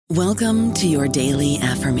Welcome to your daily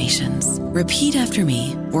affirmations. Repeat after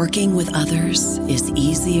me. Working with others is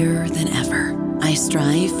easier than ever. I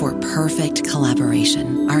strive for perfect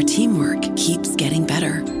collaboration. Our teamwork keeps getting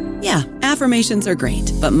better. Yeah, affirmations are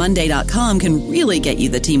great, but Monday.com can really get you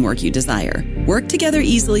the teamwork you desire. Work together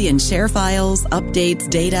easily and share files, updates,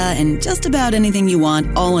 data, and just about anything you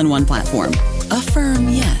want all in one platform. Affirm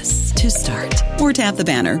yes to start, or tap the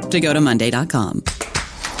banner to go to Monday.com.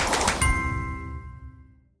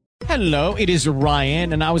 Hello, it is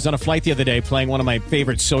Ryan, and I was on a flight the other day playing one of my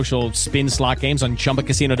favorite social spin slot games on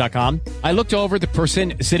ChumbaCasino.com. I looked over at the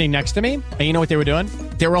person sitting next to me, and you know what they were doing?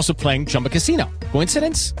 They were also playing Chumba Casino.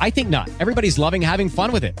 Coincidence? I think not. Everybody's loving having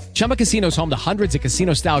fun with it. Chumba Casino is home to hundreds of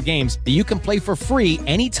casino-style games that you can play for free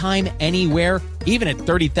anytime, anywhere, even at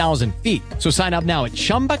 30,000 feet. So sign up now at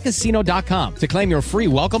ChumbaCasino.com to claim your free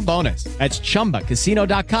welcome bonus. That's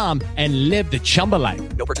ChumbaCasino.com and live the Chumba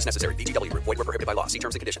life. No purchase necessary. VGW. Void where prohibited by law. See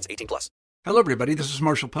terms and conditions. 18+. Hello, everybody. This is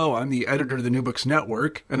Marshall Poe. I'm the editor of the New Books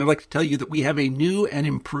Network, and I'd like to tell you that we have a new and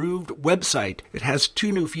improved website. It has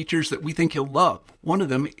two new features that we think you'll love. One of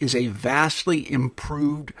them is a vastly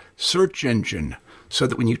improved search engine, so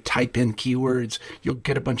that when you type in keywords, you'll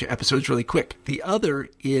get a bunch of episodes really quick. The other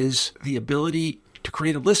is the ability to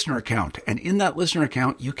create a listener account. And in that listener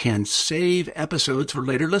account, you can save episodes for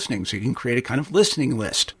later listening. So you can create a kind of listening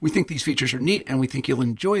list. We think these features are neat, and we think you'll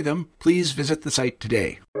enjoy them. Please visit the site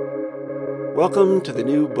today. Welcome to the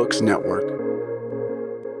New Books Network.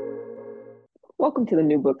 Welcome to the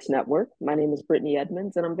New Books Network. My name is Brittany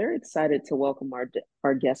Edmonds, and I'm very excited to welcome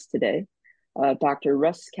our guest today, Dr.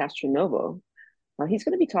 Russ Castronovo. He's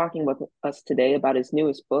going to be talking with us today about his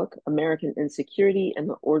newest book, American Insecurity and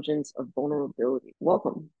the Origins of Vulnerability.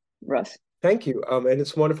 Welcome, Russ. Thank you. And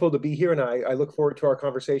it's wonderful to be here, and I look forward to our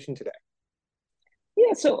conversation today.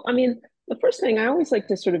 Yeah, so, the first thing, I always like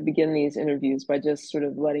to sort of begin these interviews by just sort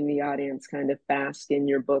of letting the audience kind of bask in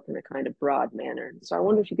your book in a kind of broad manner. So I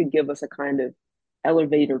wonder if you could give us a kind of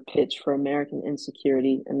elevator pitch for American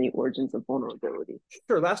Insecurity and the Origins of Vulnerability.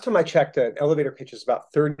 Sure. Last time I checked, an elevator pitch is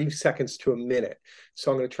about 30 seconds to a minute.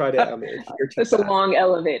 So I'm going to try to adhere to It's that. a long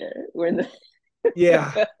elevator. We're in the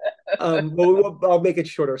Yeah. I'll make it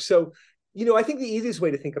shorter. So, I think the easiest way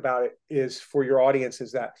to think about it is for your audience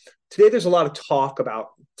is that today there's a lot of talk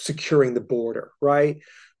about securing the border, right?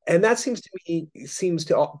 And that seems to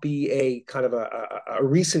be a kind of a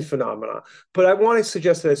recent phenomenon. But I want to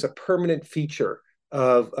suggest that it's a permanent feature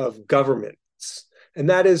of governments. And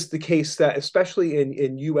that is the case that, especially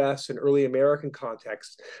in U.S. and early American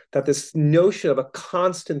contexts, that this notion of a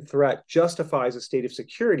constant threat justifies a state of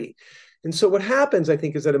security. And so what happens, I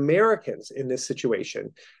think, is that Americans in this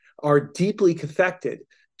situation are deeply affected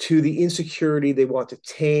to the insecurity they want to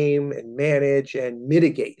tame and manage and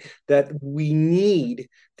mitigate, that we need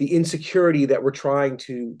the insecurity that we're trying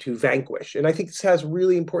to vanquish. And I think this has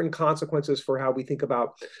really important consequences for how we think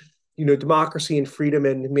about democracy and freedom,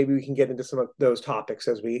 and maybe we can get into some of those topics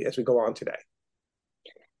as we go on today.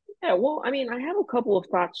 Yeah, well, I have a couple of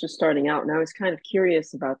thoughts just starting out, and I was kind of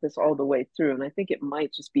curious about this all the way through, and I think it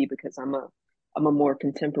might just be because I'm a more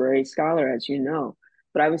contemporary scholar, as you know.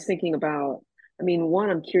 But I was thinking about, one,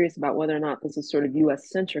 I'm curious about whether or not this is sort of U.S.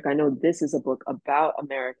 centric. I know this is a book about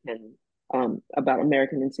American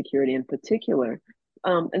insecurity in particular,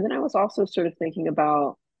 and then I was also sort of thinking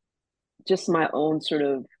about just my own sort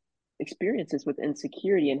of experiences with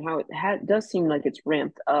insecurity and how it does seem like it's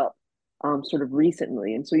ramped up sort of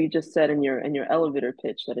recently. And so you just said in your elevator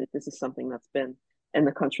pitch that this is something that's been in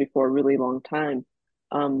the country for a really long time.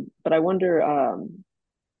 But I wonder,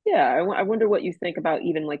 I wonder what you think about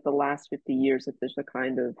even like the last 50 years, if there's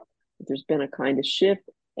been a kind of shift,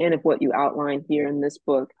 and if what you outline here in this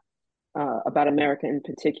book about America in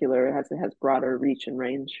particular has broader reach and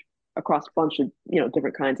range across a bunch of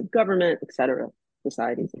different kinds of government, et cetera,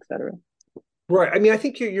 societies, et cetera. Right. I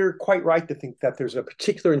think you're quite right to think that there's a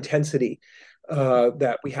particular intensity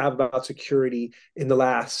that we have about security in the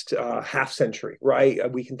last half century,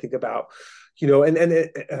 right? We can think about, from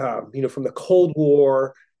the Cold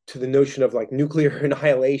War to the notion of like nuclear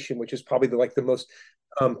annihilation, which is probably the most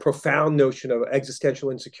profound notion of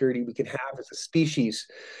existential insecurity we can have as a species,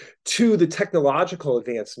 to the technological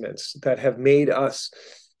advancements that have made us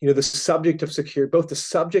the subject of security, both the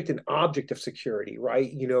subject and object of security,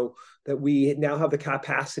 right? That we now have the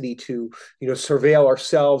capacity to, surveil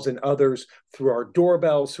ourselves and others through our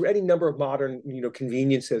doorbells, through any number of modern,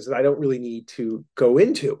 conveniences that I don't really need to go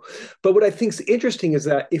into. But what I think is interesting is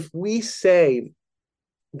that if we say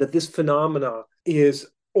that this phenomena is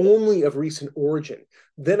only of recent origin,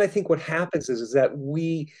 then I think what happens is that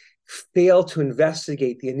we fail to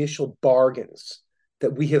investigate the initial bargains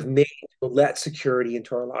that we have made to let security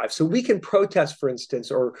into our lives. So we can protest, for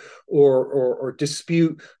instance, or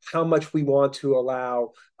dispute how much we want to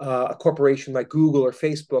allow a corporation like Google or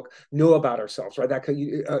Facebook know about ourselves, right? That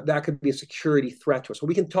could be a security threat to us. So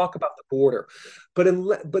we can talk about the border,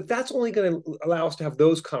 but that's only going to allow us to have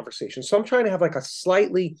those conversations. So I'm trying to have like a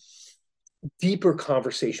slightly deeper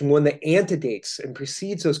conversation, one that antedates and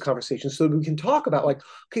precedes those conversations, so that we can talk about like,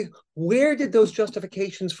 okay, where did those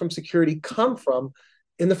justifications from security come from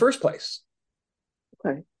in the first place?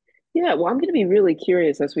 Okay. Yeah, well, I'm going to be really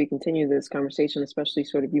curious as we continue this conversation, especially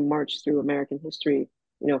sort of you march through American history,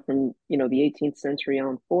 from, the 18th century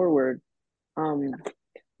on forward, um,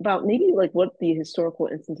 about maybe like what the historical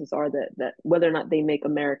instances are that whether or not they make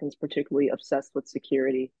Americans particularly obsessed with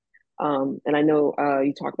security. And I know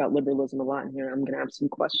you talk about liberalism a lot in here. I'm going to have some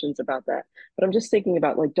questions about that, but I'm just thinking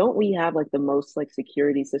about like, don't we have like the most like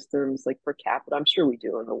security systems like per capita? I'm sure we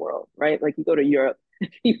do in the world, right? Like you go to Europe,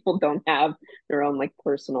 people don't have their own like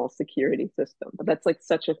personal security system, but that's like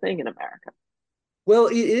such a thing in America. Well,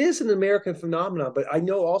 it is an American phenomenon, but I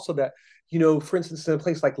know also that, for instance, in a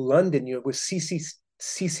place like London, with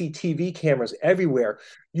CCTV cameras everywhere,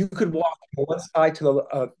 you could walk from one side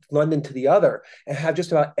to London to the other and have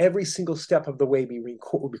just about every single step of the way be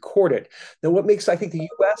recorded. Now, what makes, I think, the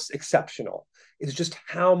US exceptional is just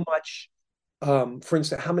how much, for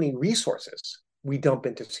instance, how many resources we dump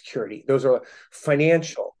into security. Those are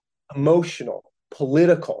financial, emotional,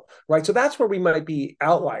 political, right? So that's where we might be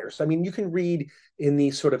outliers. I mean, you can read in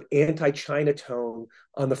the sort of anti-China tone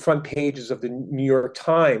on the front pages of the New York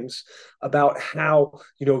Times about how,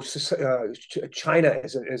 China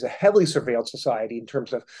is a heavily surveilled society in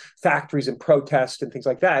terms of factories and protests and things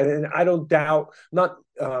like that. And I don't doubt, not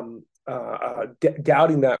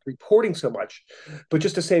doubting that reporting so much, but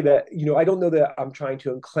just to say that, I don't know that I'm trying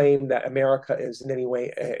to claim that America is in any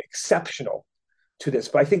way exceptional to this,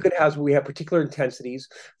 but I think we have particular intensities.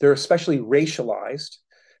 They're especially racialized.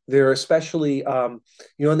 They're especially, and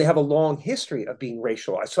they have a long history of being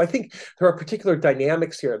racialized. So I think there are particular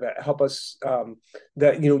dynamics here that help us,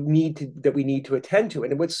 that we need to attend to.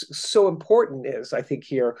 And what's so important is, I think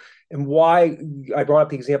here, and why I brought up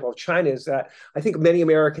the example of China, is that I think many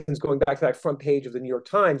Americans, going back to that front page of the New York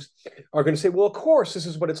Times, are going to say, well, of course, this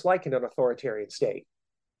is what it's like in an authoritarian state.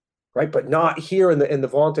 Right, but not here in the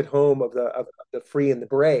vaunted home of the free and the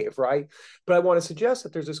brave, right? But I want to suggest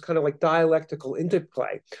that there's this kind of like dialectical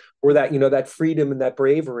interplay, where that that freedom and that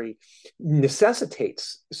bravery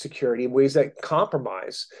necessitates security in ways that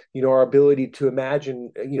compromise our ability to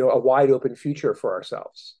imagine a wide open future for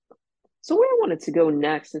ourselves. So where I wanted to go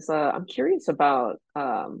next is I'm curious about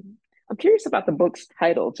the book's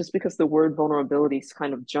title, just because the word vulnerability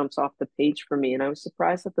kind of jumps off the page for me, and I was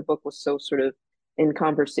surprised that the book was so sort of in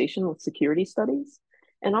conversation with security studies.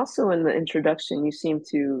 And also in the introduction, you seem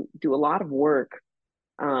to do a lot of work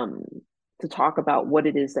to talk about what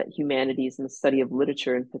it is that humanities and the study of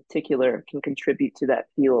literature in particular can contribute to that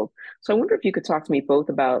field. So I wonder if you could talk to me both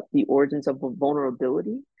about the origins of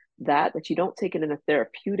vulnerability, that you don't take it in a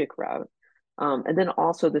therapeutic route, and then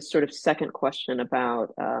also this sort of second question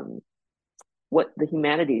about what the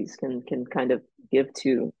humanities can kind of give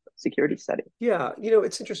to security study. Yeah,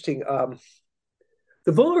 it's interesting.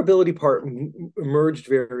 The vulnerability part emerged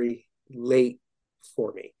very late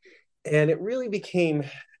for me, and it really became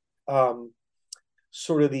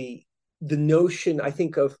sort of the notion, I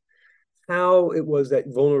think, of how it was that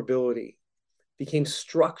vulnerability became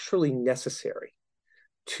structurally necessary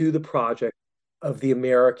to the project of the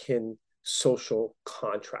American social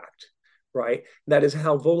contract, right? That is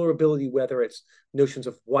how vulnerability, whether it's notions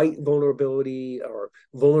of white vulnerability or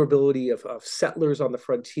vulnerability of settlers on the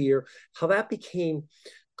frontier, how that became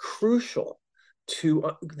crucial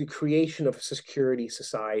to the creation of a security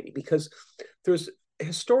society. Because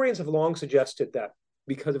historians have long suggested that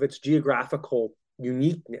because of its geographical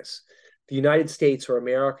uniqueness, the United States or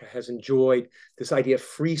America has enjoyed this idea of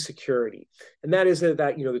free security. And that is that,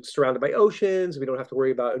 it's surrounded by oceans. We don't have to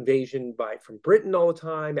worry about invasion from Britain all the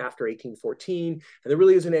time after 1814. And there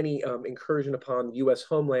really isn't any incursion upon the US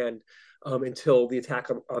homeland until the attack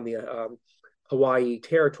on the Hawaii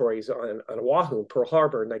territories on Oahu, Pearl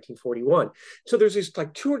Harbor in 1941. So there's this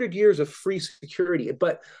like 200 years of free security.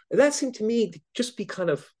 But that seemed to me to just be kind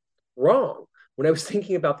of wrong when I was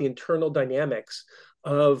thinking about the internal dynamics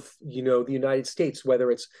of the United States, whether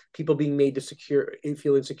it's people being made to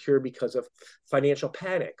feel insecure because of financial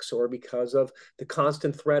panics, or because of the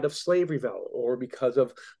constant threat of slave revolt, or because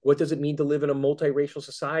of what does it mean to live in a multiracial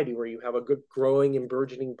society where you have a good growing and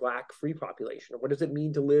burgeoning Black free population, or what does it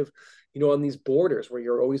mean to live on these borders where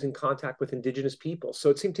you're always in contact with indigenous people. So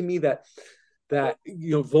it seemed to me that that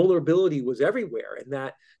vulnerability was everywhere, and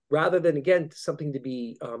that rather than again something to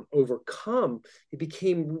be overcome, it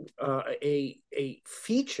became a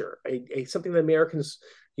feature, a something that Americans,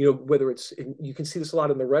 whether it's you can see this a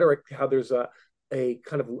lot in the rhetoric, how there's a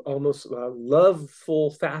kind of almost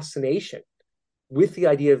loveful fascination with the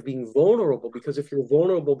idea of being vulnerable, because if you're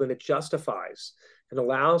vulnerable, then it justifies and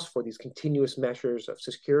allows for these continuous measures of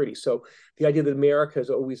security. So the idea that America is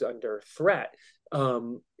always under threat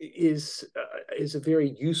is a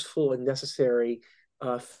very useful and necessary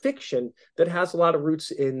fiction that has a lot of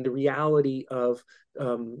roots in the reality of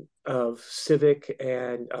civic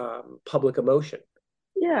and public emotion.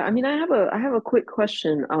 Yeah, I mean, I have a quick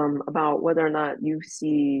question about whether or not you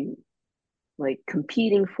see like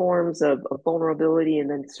competing forms of vulnerability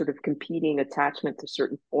and then sort of competing attachment to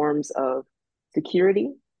certain forms of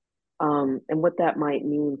security, and what that might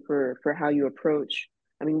mean for how you approach.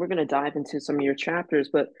 I mean, we're going to dive into some of your chapters,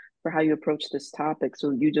 but for how you approach this topic.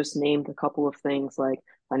 So you just named a couple of things like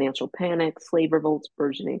financial panic, slave revolts,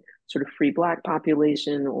 burgeoning sort of free Black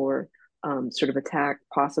population, or sort of attack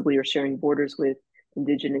possibly or sharing borders with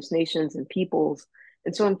indigenous nations and peoples.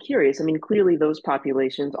 And so I'm curious, I mean, clearly those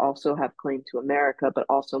populations also have claim to America, but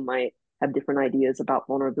also might have different ideas about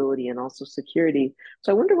vulnerability and also security.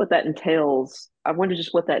 So I wonder what that entails. I wonder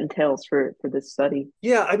just what that entails for this study.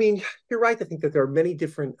 Yeah, I mean, you're right to think that there are many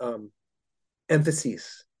different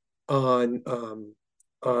emphases on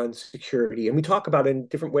security, and we talk about it in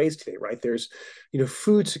different ways today, right? There's,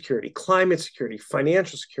 food security, climate security,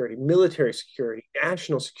 financial security, military security,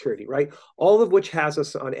 national security, right? All of which has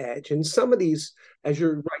us on edge. And some of these, as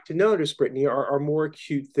you're right to notice, Brittany, are more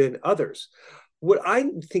acute than others. What I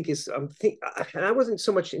think is, and I wasn't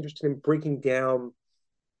so much interested in breaking down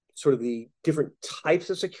sort of the different types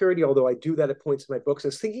of security, although I do that at points in my books. I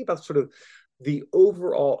was thinking about sort of the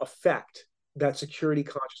overall effect that security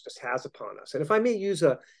consciousness has upon us. And if I may use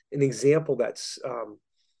an example that's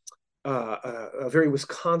a very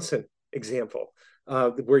Wisconsin example,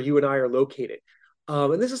 where you and I are located.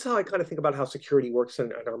 And this is how I kind of think about how security works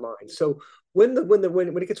in our minds. So when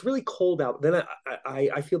it gets really cold out, then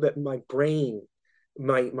I feel that my brain,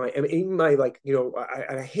 even my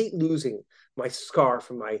I hate losing my scarf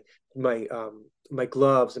and my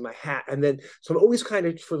gloves and my hat. And then, so I'm always kind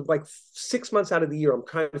of, for like 6 months out of the year, I'm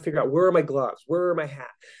trying to figure out, where are my gloves? Where are my hat?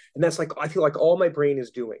 And that's like, I feel like all my brain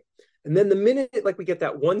is doing. And then the minute like we get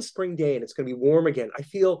that one spring day and it's going to be warm again, I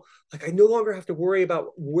feel like I no longer have to worry about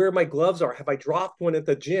where my gloves are. Have I dropped one at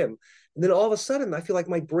the gym? And then all of a sudden I feel like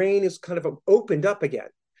my brain is kind of opened up again.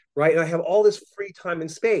 Right. And I have all this free time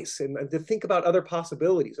and space and to think about other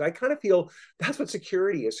possibilities. I kind of feel that's what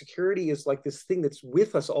security is. Security is like this thing that's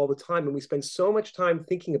with us all the time. And we spend so much time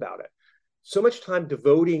thinking about it, so much time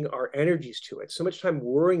devoting our energies to it, so much time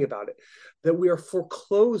worrying about it, that we are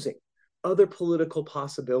foreclosing other political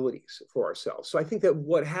possibilities for ourselves. So I think that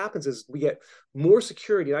what happens is we get more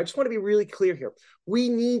security. And I just want to be really clear here. We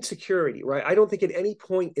need security, right? I don't think at any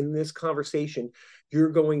point in this conversation,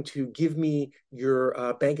 you're going to give me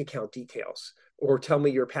your bank account details or tell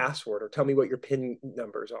me your password or tell me what your PIN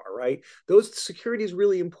numbers are, right? Those security is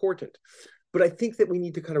really important. But I think that we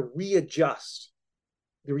need to kind of readjust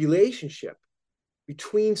the relationship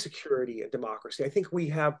between security and democracy. I think we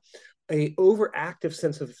have an overactive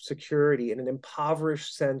sense of security and an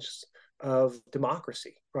impoverished sense of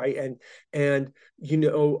democracy, right? And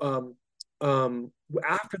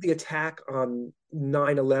after the attack on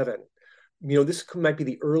 9/11, this might be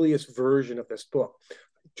the earliest version of this book.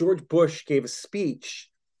 George Bush gave a speech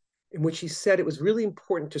in which he said it was really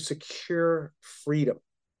important to secure freedom,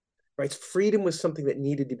 right? Freedom was something that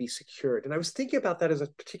needed to be secured. And I was thinking about that as a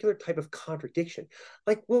particular type of contradiction.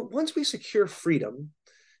 Like, well, once we secure freedom,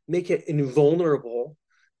 make it invulnerable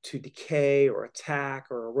to decay or attack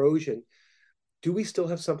or erosion, do we still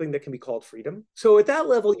have something that can be called freedom? So at that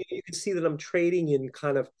level, you can see that I'm trading in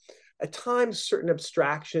kind of, at times, certain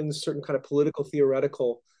abstractions, certain kind of political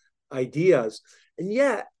theoretical ideas. And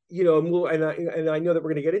yet, and I know that we're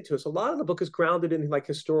going to get into it. So a lot of the book is grounded in like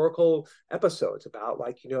historical episodes about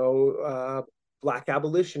like, Black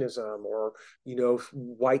abolitionism or,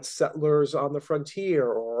 white settlers on the frontier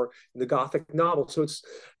or the Gothic novel. So it's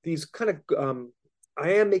these kind of,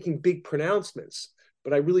 I am making big pronouncements,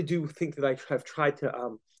 but I really do think that I have tried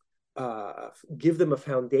to give them a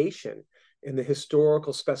foundation in the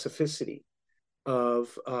historical specificity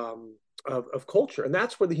of culture. And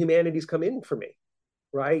that's where the humanities come in for me,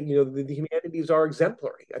 right? The humanities are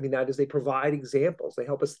exemplary. I mean, that is, they provide examples. They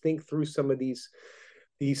help us think through some of these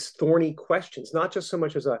thorny questions, not just so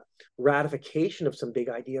much as a ratification of some big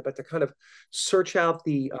idea, but to kind of search out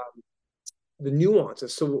the the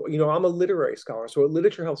nuances. So, I'm a literary scholar. So what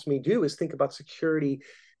literature helps me do is think about security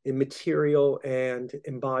in material and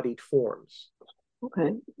embodied forms.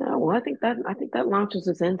 Okay. Yeah, well, I think that launches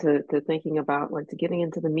us into thinking about to getting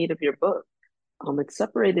into the meat of your book. It's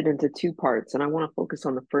separated into two parts, and I want to focus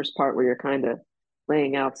on the first part where you're kind of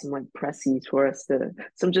laying out some précis for us to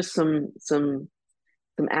some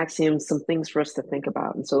axioms, some things for us to think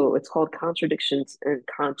about. And so it's called Contradictions and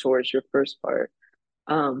Contours, your first part.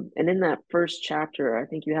 And in that first chapter, I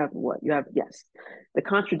think you have yes, the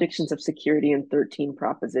contradictions of security in 13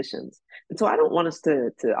 propositions. And so I don't want us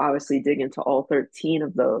to obviously dig into all 13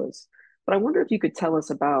 of those, but I wonder if you could tell us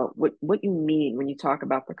about what you mean when you talk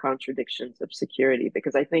about the contradictions of security,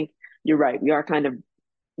 because I think you're right. We are kind of,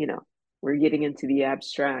 you know, we're getting into the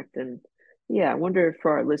abstract. And yeah, I wonder if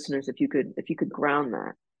for our listeners, if you could ground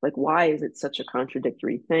that. Like, why is it such a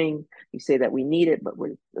contradictory thing? You say that we need it, but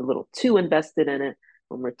we're a little too invested in it.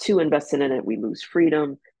 When we're too invested in it, we lose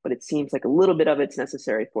freedom, but it seems like a little bit of it's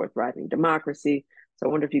necessary for a thriving democracy. So I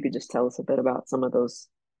wonder if you could just tell us a bit about some of those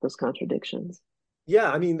contradictions.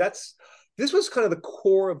 Yeah, I mean, this was kind of the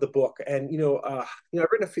core of the book. And, I've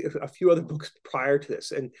written a few other books prior to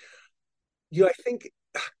this. And, I think,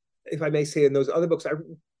 if I may say, in those other books,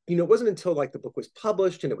 it wasn't until the book was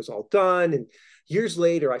published and it was all done, and years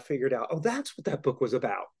later I figured out, oh, that's what that book was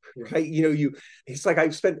about, right? It's like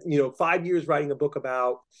I've spent 5 years writing a book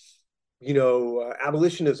about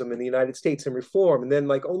abolitionism in the United States and reform, and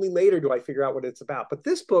then only later do I figure out what it's about. But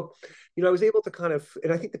this book, I was able to kind of,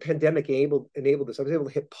 and I think the pandemic enabled this. I was able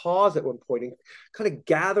to hit pause at one point and kind of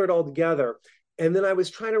gather it all together. And then I was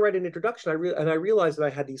trying to write an introduction. And I realized that I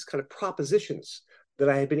had these kind of propositions that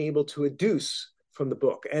I had been able to adduce from the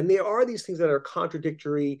book. And there are these things that are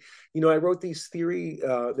contradictory. I wrote these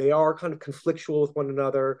they are kind of conflictual with one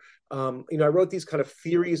another. I wrote these kind of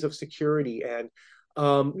theories of security. And,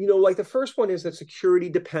 the first one is that security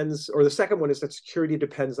depends, or the second one is that security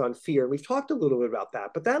depends on fear. And we've talked a little bit about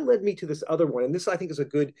that, but that led me to this other one. And this, I think, is a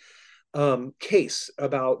good case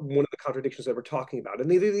about one of the contradictions that we're talking about.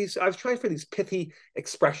 And I was trying for these pithy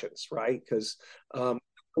expressions, right? Because we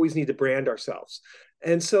always need to brand ourselves.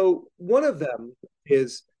 And so one of them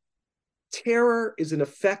is terror is an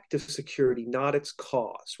effect of security, not its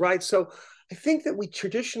cause, right? So I think that we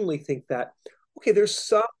traditionally think that, okay, there's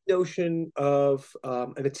some notion of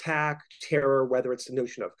an attack, terror, whether it's the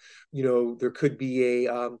notion of, there could be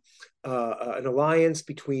an alliance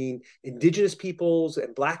between indigenous peoples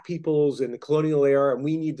and Black peoples in the colonial era, and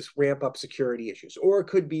we need to ramp up security issues. Or it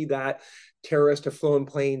could be that terrorists have flown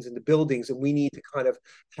planes into buildings, and we need to kind of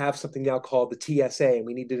have something now called the TSA, and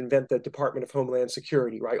we need to invent the Department of Homeland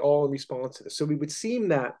Security, right? All in response to this. So we would seem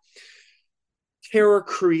that terror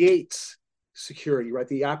creates security, right?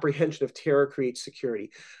 The apprehension of terror creates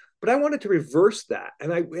security. But I wanted to reverse that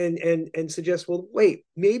and suggest, well, wait,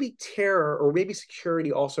 maybe terror or maybe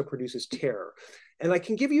security also produces terror. And I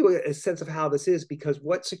can give you a sense of how this is, because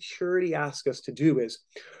what security asks us to do is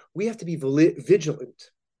we have to be vigilant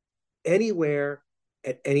anywhere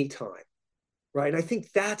at any time, right? And I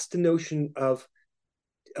think that's the notion of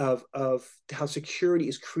how security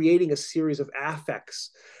is creating a series of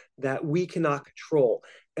affects that we cannot control.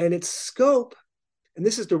 And its scope, and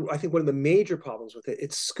this is I think one of the major problems with it,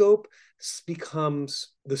 its scope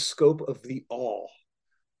becomes the scope of the all.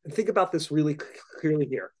 And think about this really clearly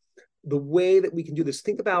here. The way that we can do this,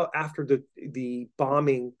 think about after the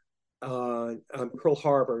bombing on Pearl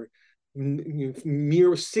Harbor,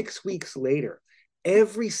 mere 6 weeks later,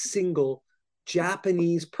 every single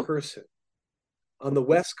Japanese person on the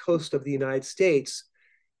west coast of the United States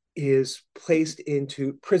is placed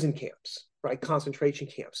into prison camps, right? Concentration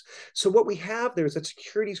camps. So what we have there is that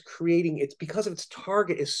security is creating, it's because of its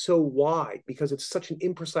target is so wide, because it's such an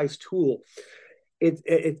imprecise tool,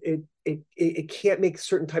 it can't make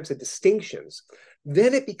certain types of distinctions.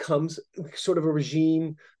 Then it becomes sort of a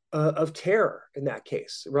regime of terror in that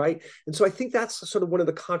case, right? And so I think that's sort of one of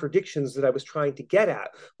the contradictions that I was trying to get at,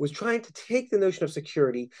 was trying to take the notion of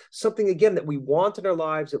security, something, again, that we want in our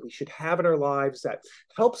lives, that we should have in our lives, that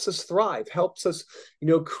helps us thrive, helps us,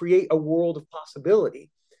 create a world of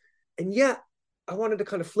possibility. And yet I wanted to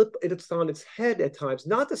kind of flip it on its head at times,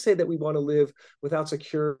 not to say that we want to live without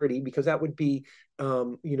security, because that would be,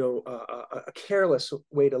 a careless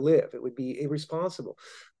way to live. It would be irresponsible.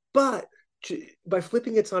 But by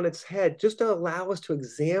flipping it on its head, just to allow us to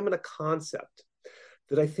examine a concept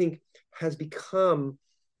that I think has become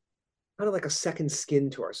kind of like a second skin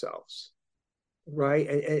to ourselves, right?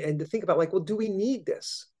 And to think about, well, do we need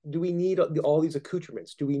this? Do we need all these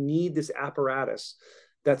accoutrements? Do we need this apparatus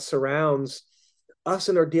that surrounds us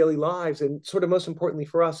in our daily lives, and sort of most importantly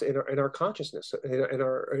for us in our consciousness, in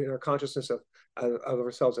our consciousness of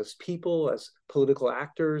ourselves as people, as political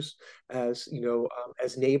actors, as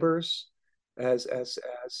as neighbors, as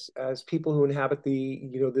people who inhabit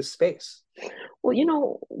this space.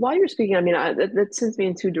 Well, while you're speaking, I mean, that sends me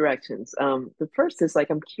in two directions. The first is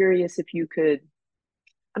like, I'm curious, is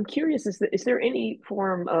there any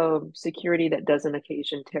form of security that doesn't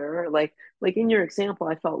occasion terror? Like in your example,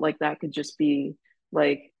 I felt like that could just be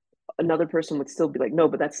like another person would still be like, no,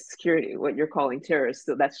 but that's security. What you're calling terrorist,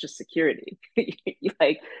 so that's just security.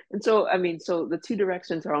 Like, and so I mean, so the two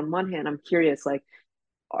directions are, on one hand, I'm curious, like,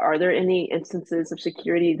 are there any instances of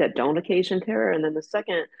security that don't occasion terror? And then the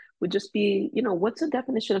second would just be, what's the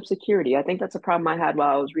definition of security? I think that's a problem I had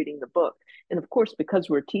while I was reading the book. And of course, because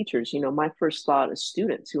we're teachers, my first thought is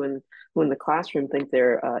students who in the classroom think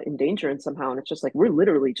they're in danger and somehow, and it's just like, we're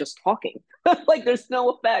literally just talking. Like, there's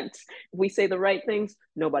no effects. If we say the right things,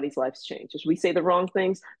 nobody's life's changed. If we say the wrong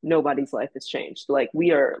things, nobody's life has changed. Like,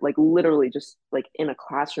 we are like literally just like in a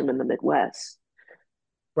classroom in the Midwest.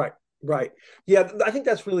 Right. Right. Yeah, I think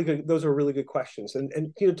that's really good. Those are really good questions.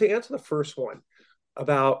 And to answer the first one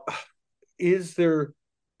about, is there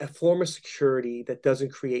a form of security that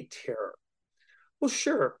doesn't create terror? Well,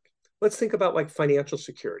 sure. Let's think about like financial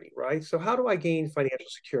security, right? So how do I gain financial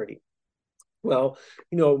security? Well,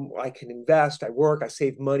 I can invest, I work, I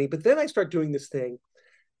save money, but then I start doing this thing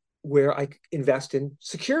where I invest in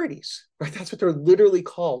securities, right? That's what they're literally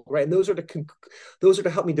called, right? And those are to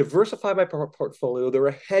help me diversify my portfolio. They're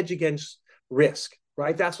a hedge against risk,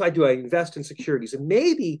 right? That's what I do. I invest in securities. And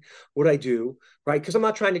maybe what I do, right, because I'm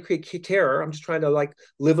not trying to create terror, I'm just trying to like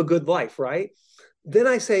live a good life, right? Then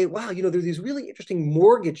I say, wow, there's these really interesting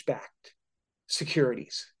mortgage-backed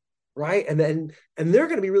securities, right? And they're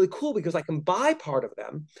going to be really cool because I can buy part of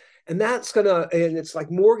them. And it's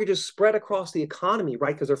like mortgages spread across the economy,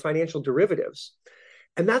 right? Because they're financial derivatives.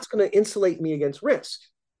 And that's going to insulate me against risk,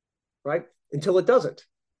 right? Until it doesn't,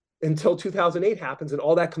 until 2008 happens and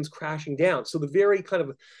all that comes crashing down. So the very kind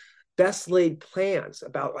of best laid plans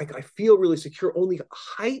about like, I feel really secure only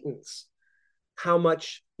heightens how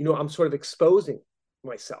much, I'm sort of exposing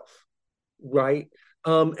myself, right?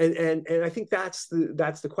 And I think that's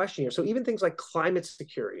the question here. So even things like climate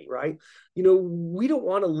security, right? We don't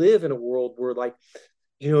want to live in a world where like,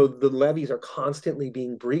 the levees are constantly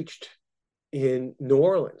being breached in New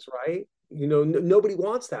Orleans, right? Nobody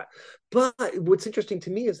wants that. But what's interesting to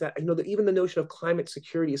me is that, that even the notion of climate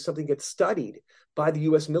security is something that gets studied by the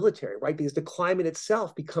U.S. military, right? Because the climate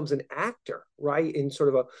itself becomes an actor, right? In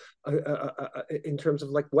sort of in terms of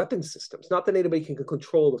like weapon systems. Not that anybody can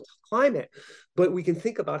control the climate, but we can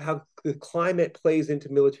think about how the climate plays into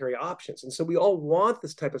military options. And so we all want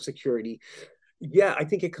this type of security. Yeah, I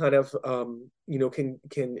think it kind of,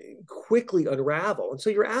 can quickly unravel. And so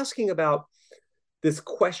you're asking about this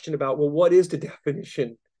question about, well, what is the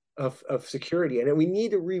definition of security? And we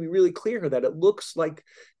need to be really clear that it looks like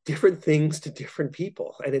different things to different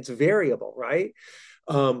people, and it's variable, right?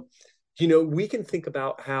 We can think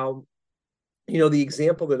about how, the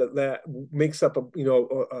example that makes up a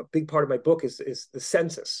big part of my book is the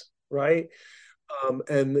census, right?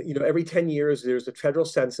 And every 10 years there's a federal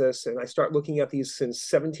census, and I start looking at these since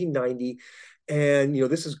 1790. And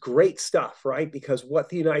this is great stuff, right? Because what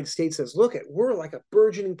the United States says, look at, we're like a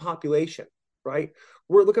burgeoning population, right?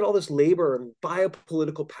 Look at all this labor and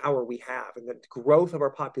biopolitical power we have, and the growth of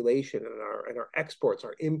our population and our exports,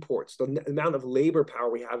 our imports. The amount of labor power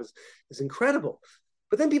we have is incredible.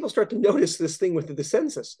 But then people start to notice this thing with the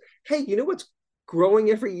census. Hey, what's growing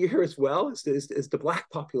every year as well is the Black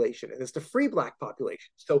population, and it's the free Black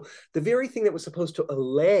population. So the very thing that was supposed to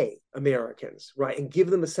allay Americans, right, and give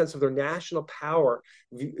them a sense of their national power,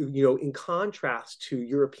 in contrast to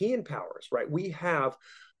European powers, right, we have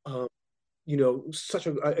such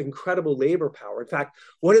an incredible labor power. In fact,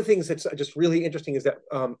 one of the things that's just really interesting is that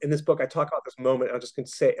in this book I talk about this moment. I'll just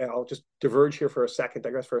digress for a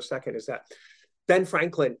second, is that Ben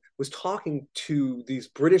Franklin was talking to these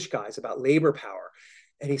British guys about labor power.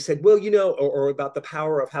 And he said, well, or about the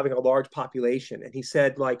power of having a large population. And he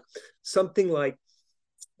said something like,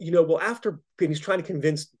 well, he's trying to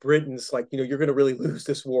convince Britons, like, you're going to really lose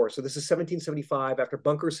this war. So this is 1775 after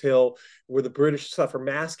Bunker's Hill, where the British suffer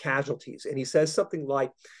mass casualties. And he says something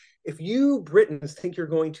like, if you Britons think you're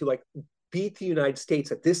going to like beat the United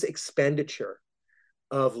States at this expenditure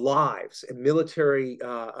of lives and military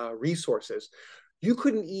resources, you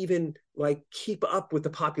couldn't even like keep up with the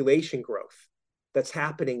population growth, that's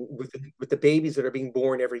happening with the babies that are being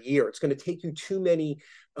born every year. It's going to take you too many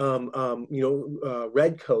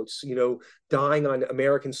redcoats, dying on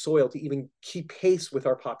American soil to even keep pace with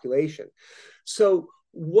our population. So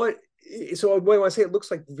what I want to say, it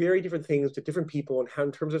looks like very different things to different people, and how,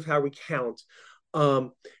 in terms of how we count.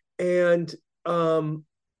 And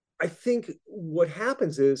I think what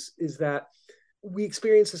happens is that we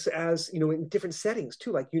experience this as, in different settings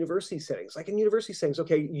too, like university settings. Like in university settings,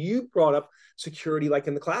 okay, you brought up security like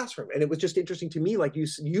in the classroom, and it was just interesting to me, like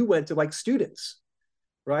you went to like students,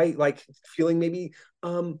 right? Like feeling maybe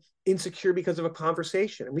insecure because of a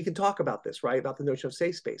conversation. And we can talk about this, right? About the notion of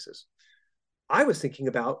safe spaces. I was thinking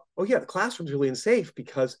about, oh yeah, the classroom's really unsafe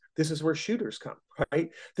because this is where shooters come, right?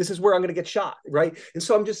 This is where I'm going to get shot, right? And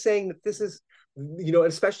so I'm just saying that this is,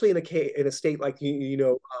 especially in a state like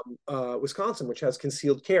Wisconsin, which has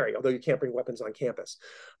concealed carry, although you can't bring weapons on campus.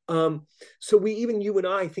 So you and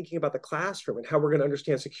I, thinking about the classroom and how we're going to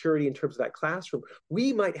understand security in terms of that classroom,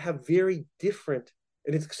 we might have very different,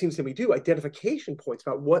 and it seems to me we do, identification points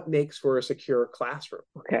about what makes for a secure classroom.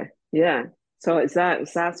 Okay, yeah. So is that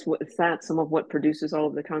some of what produces all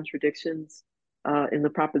of the contradictions in the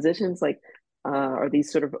propositions? Like, are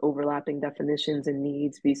these sort of overlapping definitions and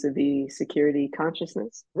needs vis-a-vis security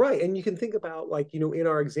consciousness? Right, and you can think about, like, in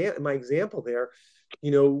my example there,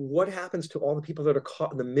 what happens to all the people that are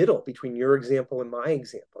caught in the middle between your example and my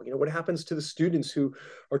example? What happens to the students who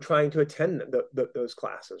are trying to attend those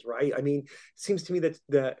classes, right? I mean, it seems to me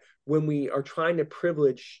that when we are trying to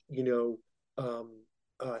privilege,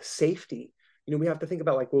 safety, we have to think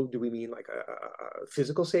about, like, well, do we mean like a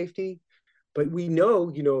physical safety? But we know,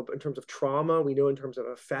 in terms of trauma, we know in terms of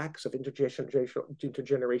effects of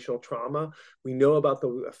intergenerational trauma, we know about the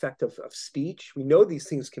effect of speech. We know these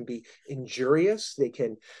things can be injurious. They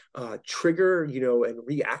can trigger, and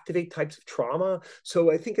reactivate types of trauma. So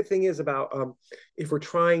I think the thing is about, if we're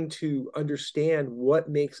trying to understand what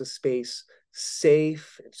makes a space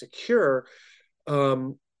safe and secure,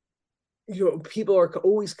 people are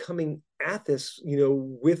always coming at this,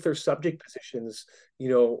 with their subject positions,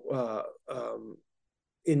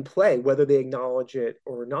 in play, whether they acknowledge it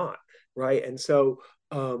or not, right? And so,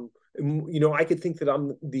 I could think that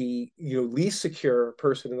I'm the, least secure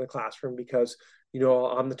person in the classroom because,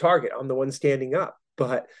 I'm the target, I'm the one standing up.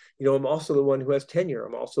 But, I'm also the one who has tenure.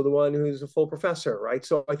 I'm also the one who's a full professor, right?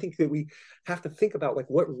 So I think that we have to think about, like,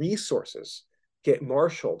 what resources get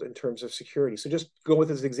marshaled in terms of security. So just go with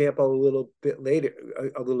this example a little bit later,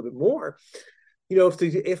 a little bit more.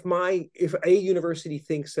 If a university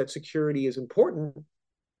thinks that security is important,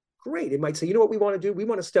 great. It might say, what we want to do? We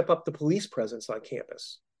want to step up the police presence on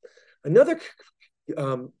campus. Another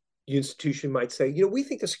institution might say, we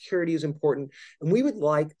think the security is important, and we would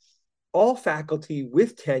like all faculty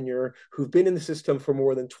with tenure who've been in the system for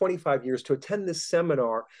more than 25 years to attend this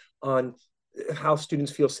seminar on how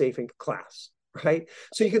students feel safe in class. Right.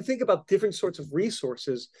 So you can think about different sorts of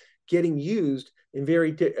resources getting used in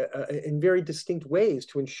very distinct ways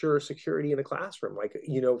to ensure security in the classroom. Like,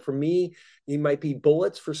 for me, it might be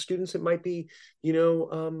bullets. For students, it might be,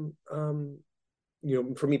 for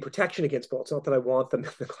me, protection against bullets. Not that I want them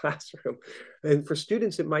in the classroom. And for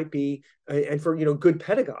students, it might be, and for, good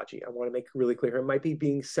pedagogy, I want to make really clear, it might be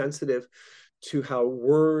being sensitive to how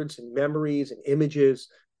words and memories and images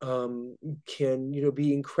can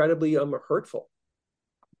be incredibly hurtful.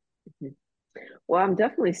 Well, I'm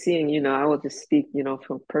definitely seeing, I will just speak,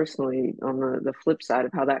 from personally on the flip side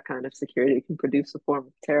of how that kind of security can produce a form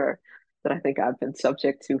of terror that I think I've been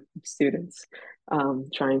subject to from students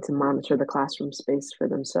trying to monitor the classroom space for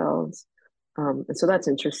themselves. And so that's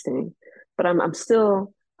interesting. But I'm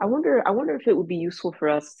still, I wonder if it would be useful for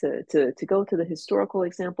us to go to the historical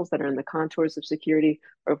examples that are in the contours of security,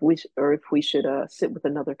 or if we should sit with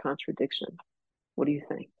another contradiction. What do you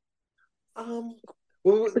think?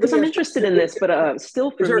 Well, because I'm interested in this, but still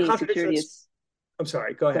for me, security is. I'm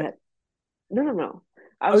sorry. Go ahead. No.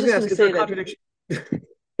 I was just going to say that.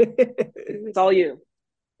 It's all you.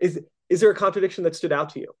 Is there a contradiction that stood out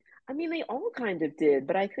to you? I mean, they all kind of did,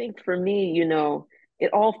 but I think for me,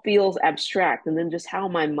 it all feels abstract, and then just how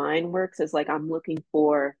my mind works is like I'm looking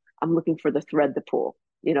for the thread to pull,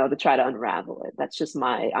 to try to unravel it. That's just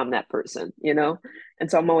I'm that person, and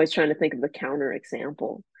so I'm always trying to think of the counter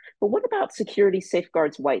example. But what about security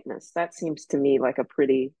safeguards whiteness? That seems to me like a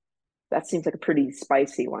pretty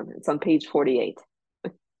spicy one. It's on page 48.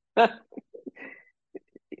 I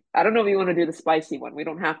don't know if you want to do the spicy one. We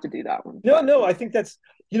don't have to do that one. No, I think that's,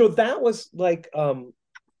 that was like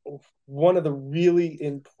one of the really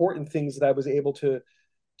important things that I was able to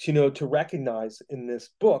recognize in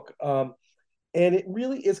this book. And it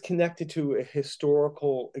really is connected to a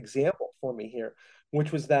historical example for me here,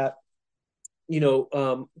 which was that,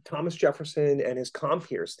 Thomas Jefferson and his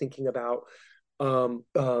compeers thinking about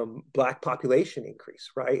Black population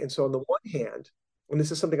increase, right? And so on the one hand, and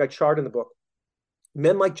this is something I chart in the book,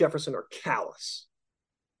 men like Jefferson are callous,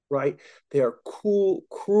 right? They are cruel,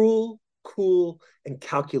 and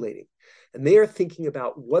calculating. And they are thinking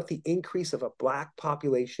about what the increase of a Black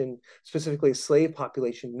population, specifically a slave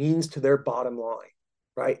population, means to their bottom line,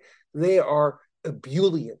 right? They are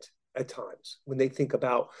ebullient at times when they think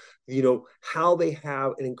about, how they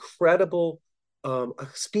have an incredible a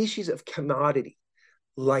species of commodity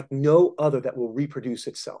like no other that will reproduce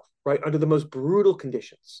itself, right? Under the most brutal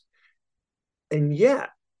conditions. And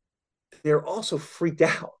yet, they're also freaked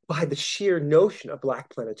out by the sheer notion of Black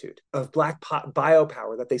plenitude, of Black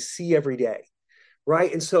biopower that they see every day,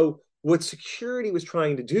 right? And so what security was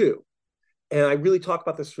trying to do, and I really talk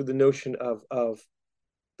about this through the notion of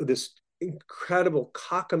this incredible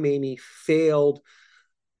cockamamie, failed,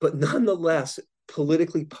 but nonetheless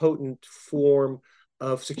politically potent form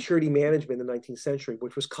of security management in the 19th century,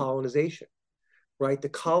 which was colonization, right? To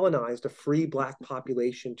colonize a free Black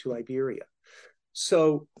population to Liberia.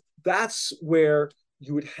 So that's where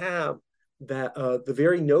you would have that the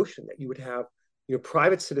very notion that you would have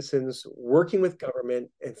private citizens working with government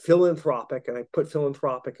and philanthropic, and I put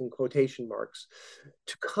philanthropic in quotation marks,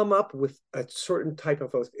 to come up with a certain type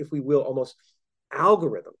of, if we will, almost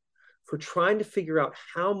algorithm for trying to figure out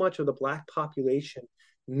how much of the Black population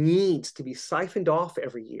needs to be siphoned off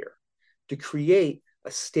every year to create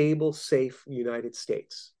a stable, safe United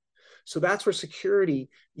States. So that's where security,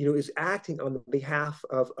 is acting on the behalf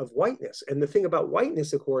of whiteness. And the thing about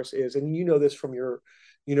whiteness, of course, is, and this from your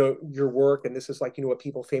work, and this is like, what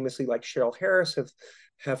people famously like Cheryl Harris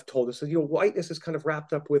have told us, that, whiteness is kind of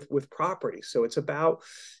wrapped up with property. So it's about,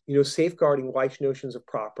 safeguarding white notions of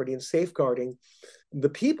property and safeguarding the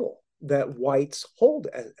people that whites hold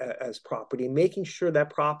as property, and making sure that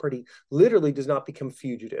property literally does not become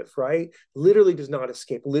fugitive, right? Literally does not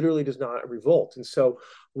escape, literally does not revolt. And so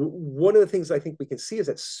one of the things I think we can see is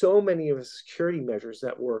that so many of the security measures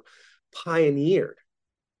that were pioneered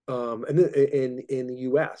in the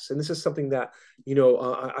U.S. And this is something that, I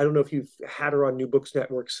don't know if you've had her on New Books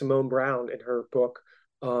Network, Simone Brown, in her book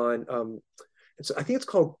on, I think it's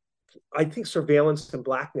called, Surveillance and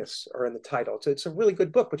Blackness are in the title. It's a really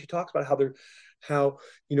good book, but she talks about how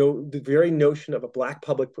the very notion of a Black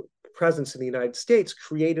public presence in the United States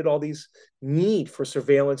created all these need for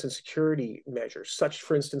surveillance and security measures, such,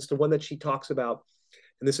 for instance, the one that she talks about,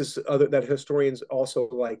 and this is that historians also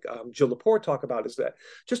like Jill Lepore talk about, is that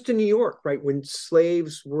just in New York, right, when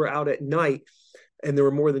slaves were out at night and there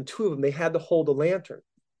were more than two of them, they had to hold a lantern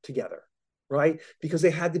together, right? Because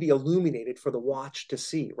they had to be illuminated for the watch to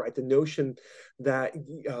see, right? The notion that,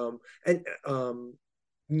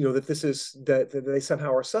 that this is, that they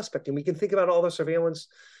somehow are suspect. And we can think about all the surveillance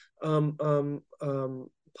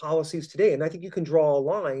policies today. And I think you can draw a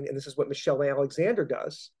line, and this is what Michelle Alexander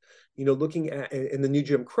does, looking at, in the New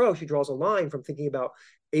Jim Crow, she draws a line from thinking about,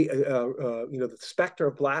 the specter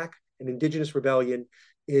of Black and Indigenous rebellion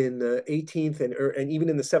in the 18th and even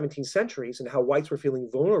in the 17th centuries, and how whites were feeling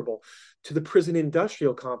vulnerable, to the prison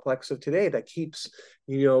industrial complex of today that keeps,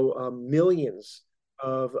 millions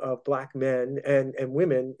of Black men and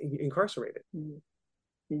women incarcerated.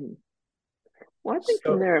 Mm-hmm. Well, I think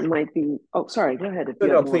from there it might be. Oh, sorry. Go ahead.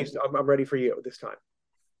 No, please. I'm ready for you this time.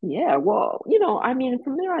 Yeah. Well,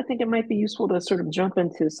 from there, I think it might be useful to sort of jump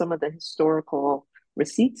into some of the historical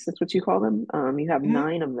receipts. That's what you call them. You have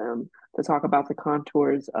 9 of them to talk about the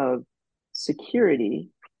contours of security,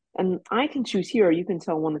 and I can choose here. You can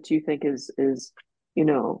tell one that you think is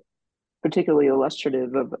particularly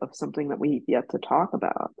illustrative of something that we've yet to talk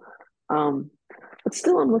about. But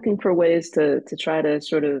still, I'm looking for ways to try to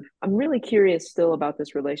sort of, I'm really curious still about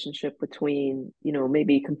this relationship between,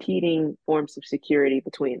 maybe competing forms of security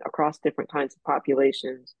between across different kinds of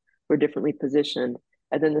populations who are differently positioned.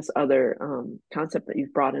 And then this other concept that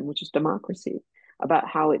you've brought in, which is democracy, about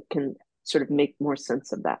how it can sort of make more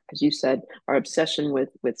sense of that. Because you said our obsession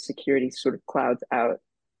with security sort of clouds out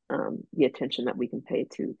the attention that we can pay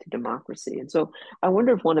to democracy. And so I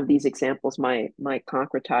wonder if one of these examples might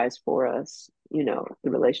concretize for us, the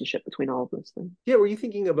relationship between all of those things. Yeah, were you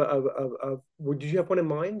thinking of did you have one in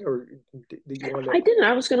mind, or did you want to? I didn't.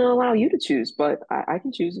 I was going to allow you to choose, but I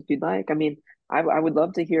can choose if you'd like. I mean, I would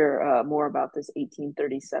love to hear more about this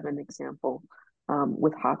 1837 example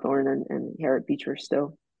with Hawthorne and Harriet Beecher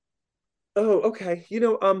Stowe. Oh, okay.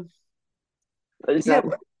 Is that...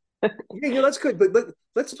 Yeah, that's good. But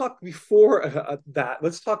let's talk before that.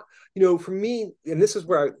 Let's talk, for me, and this is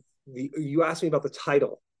where you asked me about the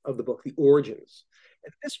title of the book, The Origins.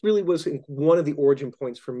 And this really was one of the origin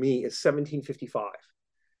points for me is 1755.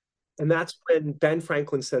 And that's when Ben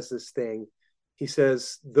Franklin says this thing. He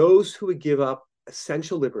says, those who would give up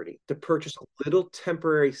essential liberty to purchase a little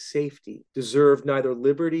temporary safety deserve neither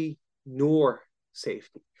liberty nor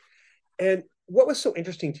safety. And what was so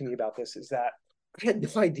interesting to me about this is that I had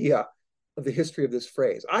no idea of the history of this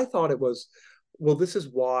phrase. I thought it was, well, this is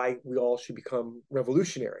why we all should become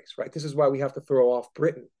revolutionaries, right? This is why we have to throw off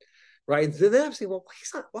Britain, right? And then I'm saying, well,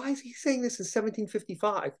 why is he saying this in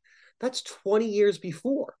 1755? That's 20 years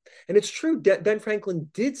before. And it's true, Ben Franklin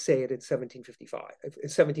did say it in 1755, in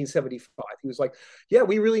 1775. He was like, yeah,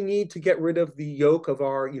 we really need to get rid of the yoke of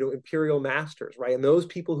our, imperial masters, right? And those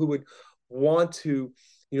people who would want to,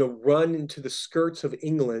 run into the skirts of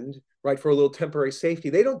England, right, for a little temporary safety,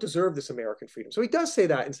 they don't deserve this American freedom. So he does say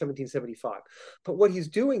that in 1775. But what he's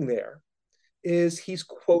doing there is he's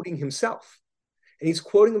quoting himself. And he's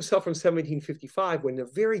quoting himself from 1755 when in a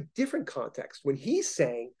very different context, when he's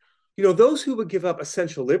saying, those who would give up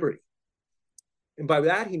essential liberty. And by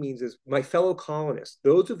that he means is my fellow colonists,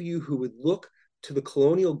 those of you who would look to the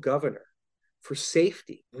colonial governor for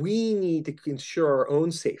safety, we need to ensure our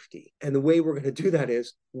own safety. And the way we're going to do that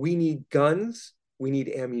is we need guns, we need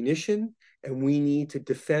ammunition, and we need to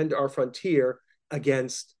defend our frontier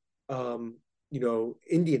against,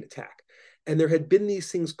 Indian attack. And there had been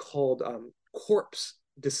these things called corpse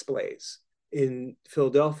displays in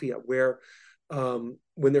Philadelphia where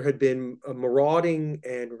when there had been marauding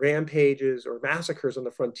and rampages or massacres on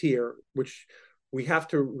the frontier, which we have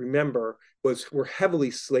to remember were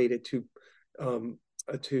heavily slated to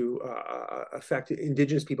affect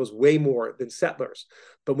indigenous peoples way more than settlers.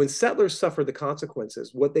 But when settlers suffered the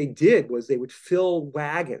consequences, what they did was they would fill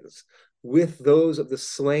wagons with those of the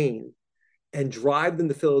slain and drive them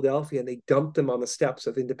to Philadelphia, and they dumped them on the steps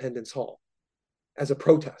of Independence Hall as a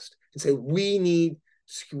protest and say, we need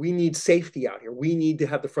safety out here. We need to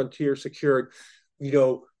have the frontier secured.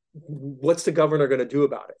 What's the governor going to do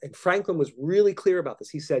about it? And Franklin was really clear about this.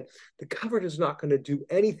 He said, the governor is not going to do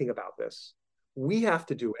anything about this. We have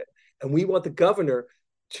to do it. And we want the governor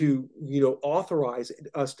to, authorize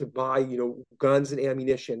us to buy, guns and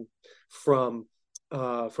ammunition from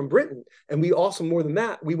Britain. And we also, more than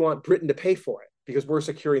that, we want Britain to pay for it because we're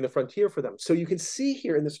securing the frontier for them. So you can see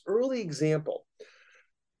here in this early example,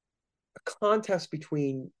 a contest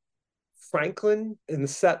between Franklin and the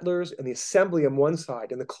settlers and the assembly on one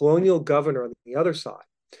side and the colonial governor on the other side.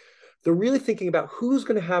 They're really thinking about who's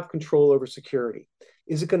going to have control over security.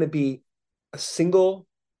 Is it going to be a single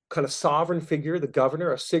kind of sovereign figure, the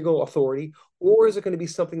governor, a single authority, or is it going to be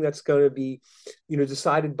something that's going to be,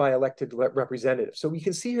 decided by elected representatives? So we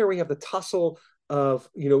can see here we have the tussle of,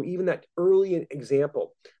 even that early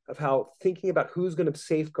example of how thinking about who's going to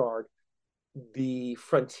safeguard the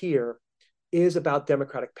frontier is about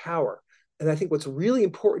democratic power. And I think what's really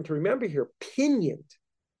important to remember here, pinioned,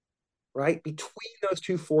 right, between those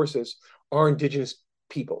two forces are indigenous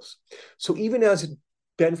peoples. So even as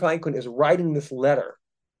Ben Franklin is writing this letter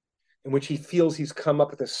in which he feels he's come up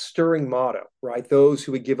with a stirring motto, right, those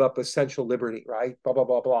who would give up essential liberty, right, blah, blah,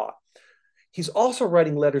 blah, blah. He's also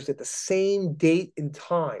writing letters at the same date and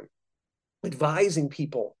time, advising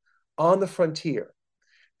people on the frontier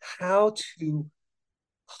how to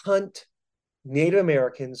hunt Native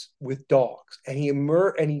Americans with dogs. And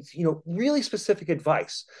he's, really specific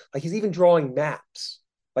advice. Like he's even drawing maps,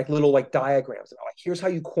 like little diagrams. Like, here's how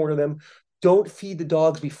you corner them. Don't feed the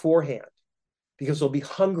dogs beforehand because they'll be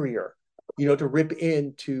hungrier, to rip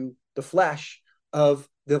into the flesh of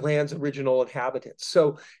the land's original inhabitants.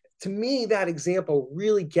 So to me, that example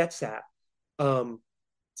really gets at all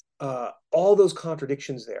those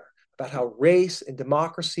contradictions there about how race and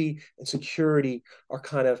democracy and security are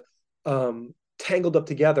kind of tangled up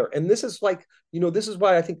together. And this is this is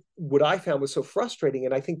why I think what I found was so frustrating.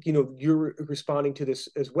 And I think, you're responding to this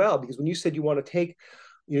as well, because when you said you want to take,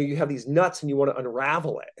 you have these nuts and you want to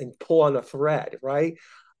unravel it and pull on a thread, right?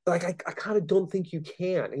 Like, I kind of don't think you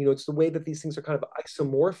can. It's the way that these things are kind of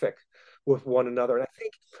isomorphic with one another. And I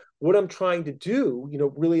think what I'm trying to do,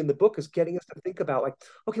 really in the book is getting us to think about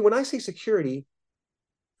okay, when I say security,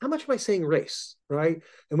 how much am I saying race, right?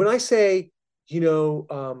 And when I say,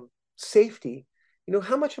 safety,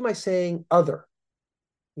 how much am I saying other?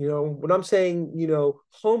 When I'm saying,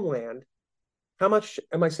 homeland, how much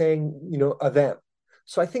am I saying, a them?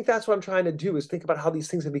 So I think that's what I'm trying to do is think about how these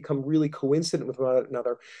things have become really coincident with one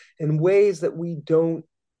another in ways that we don't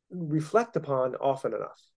reflect upon often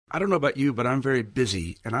enough. I don't know about you, but I'm very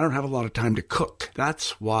busy and I don't have a lot of time to cook.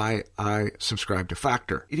 That's why I subscribe to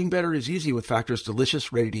Factor. Eating better is easy with Factor's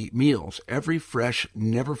delicious, ready-to-eat meals. Every fresh,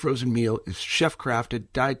 never frozen meal is chef-crafted,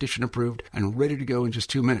 dietitian approved, and ready to go in just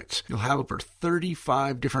 2 minutes. You'll have over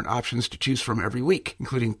 35 different options to choose from every week,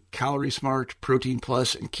 including Calorie Smart, Protein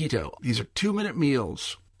Plus, and Keto. These are 2-minute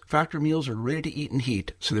meals. Factor meals are ready to eat and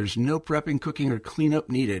heat, so there's no prepping, cooking, or cleanup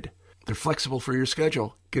needed. They're flexible for your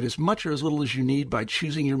schedule. Get as much or as little as you need by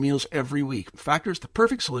choosing your meals every week. Factor's the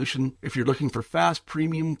perfect solution if you're looking for fast,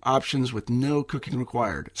 premium options with no cooking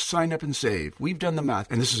required. Sign up and save. We've done the math,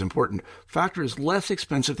 and this is important. Factor is less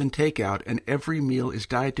expensive than takeout, and every meal is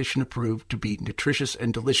dietitian approved to be nutritious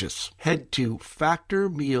and delicious. Head to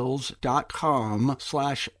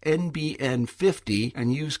factormeals.com/NBN50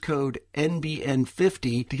 and use code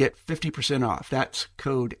NBN50 to get 50% off. That's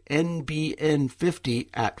code NBN50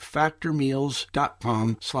 at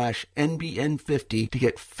factormeals.com/NBN50 to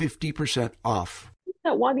get 50% off.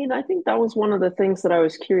 Yeah, well, I mean, I think that was one of the things that I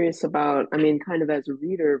was curious about. I mean, kind of as a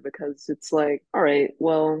reader, because it's like, all right,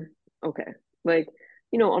 well, okay. Like,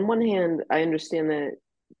 on one hand, I understand that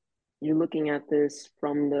you're looking at this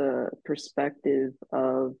from the perspective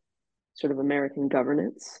of sort of American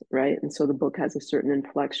governance, right? And so the book has a certain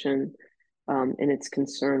inflection in its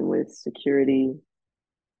concern with security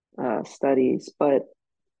studies. But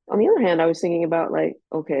on the other hand, I was thinking about like,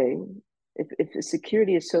 okay, if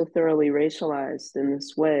security is so thoroughly racialized in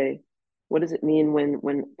this way, what does it mean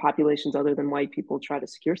when populations other than white people try to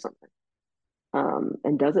secure something?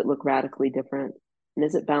 And does it look radically different? And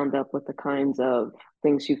is it bound up with the kinds of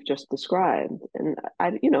things you've just described? And I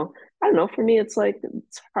don't know. For me, it's like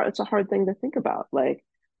it's a hard thing to think about. Like,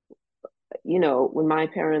 when my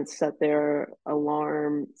parents set their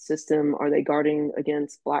alarm system, are they guarding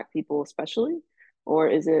against Black people especially? Or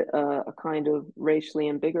is it a kind of racially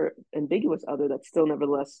ambiguous other that's still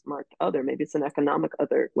nevertheless marked other? Maybe it's an economic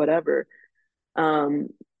other, whatever.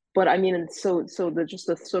 But I mean, so just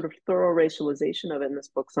the sort of thorough racialization of it in this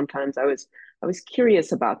book. Sometimes I was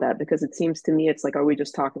curious about that, because it seems to me it's like, are we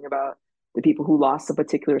just talking about the people who lost a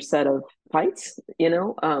particular set of fights,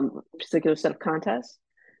 particular set of contests,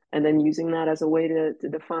 and then using that as a way to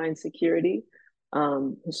define security?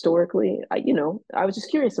 Historically, I was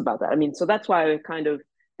just curious about that. I mean, so that's why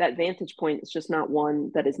that vantage point is just not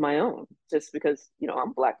one that is my own, just because, I'm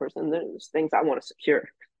a Black person, there's things I want to secure.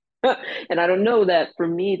 And I don't know that for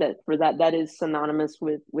me, that is synonymous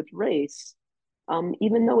with race,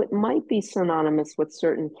 even though it might be synonymous with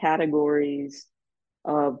certain categories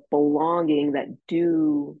of belonging that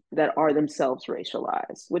are themselves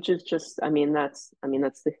racialized, which is just, that's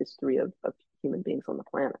the history of human beings on the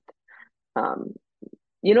planet.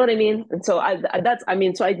 You know what I mean? And so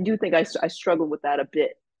so I do think I struggled with that a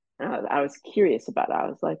bit. I was curious about it. I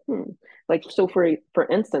was like, like, so for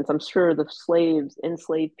instance, I'm sure the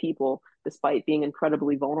enslaved people, despite being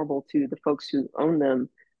incredibly vulnerable to the folks who own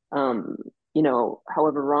them,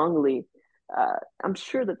 however wrongly, I'm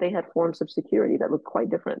sure that they had forms of security that looked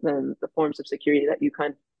quite different than the forms of security that you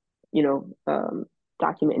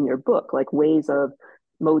document in your book, like modes of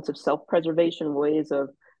self-preservation, ways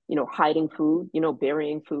of, hiding food,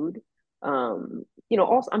 burying food, all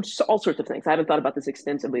sorts of things. I haven't thought about this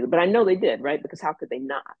extensively, but I know they did, right? Because how could they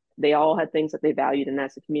not? They all had things that they valued, and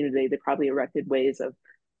as a community, they probably erected ways of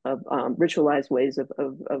ritualized ways of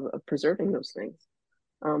preserving those things.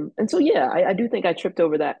 And so, yeah, I do think I tripped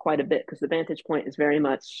over that quite a bit, because the vantage point is very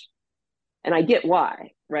much, and I get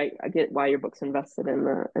why, right? I get why your book's invested in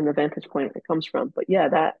the vantage point it comes from. But yeah,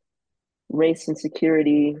 that race and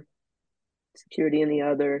security in the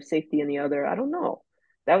other, safety in the other, I don't know.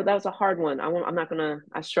 That was a hard one.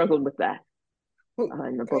 I struggled with that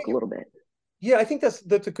in the book a little bit. Yeah, I think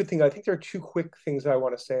that's a good thing. I think there are two quick things I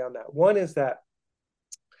want to say on that. One is that,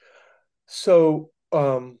 so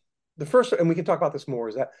the first, and we can talk about this more,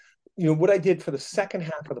 is that, what I did for the second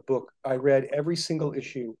half of the book, I read every single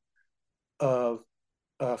issue of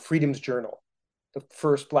Freedom's Journal, the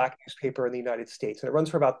first Black newspaper in the United States. And it runs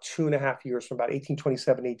for about 2.5 years, from about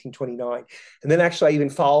 1827 to 1829. And then actually I even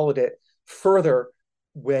followed it further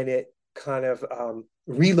when it kind of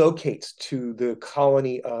relocates to the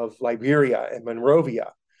colony of Liberia and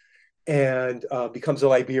Monrovia, and becomes a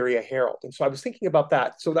Liberia Herald. And so I was thinking about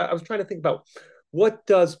that. So that I was trying to think about, what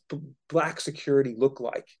does Black security look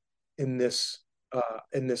like in this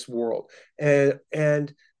world? And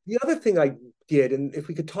the other thing I did, and if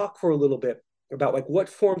we could talk for a little bit about, like, what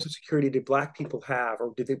forms of security did Black people have,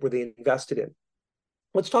 or were they invested in?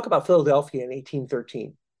 Let's talk about Philadelphia in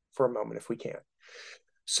 1813 for a moment, if we can.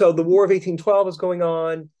 So the War of 1812 is going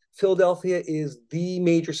on. Philadelphia is the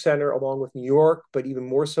major center, along with New York, but even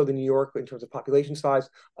more so than New York in terms of population size,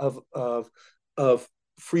 of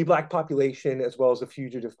free Black population as well as a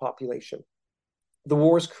fugitive population. The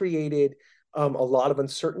war's created a lot of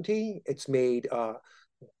uncertainty. It's made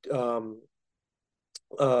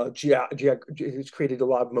it's created a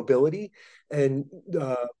lot of mobility, and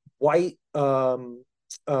white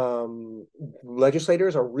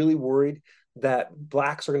legislators are really worried that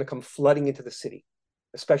Blacks are going to come flooding into the city,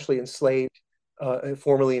 especially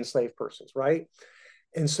formerly enslaved persons, right?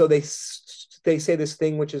 And so they say this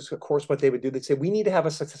thing, which is, of course, what they would do. They'd say, we need to have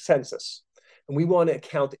a census, and we want to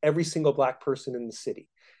count every single Black person in the city.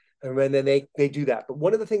 And then they do that. But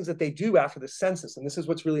one of the things that they do after the census, and this is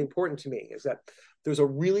what's really important to me, is that there's a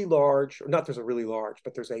really large, or not there's a really large,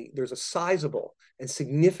 but there's a sizable and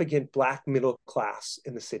significant Black middle class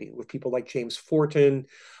in the city, with people like James Forten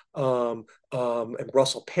and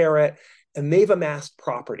Russell Parrott, and they've amassed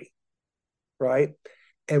property, right?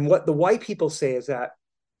 And what the white people say is that,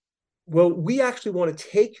 well, we actually want to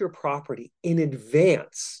take your property in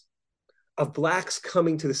advance of Blacks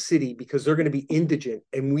coming to the city because they're going to be indigent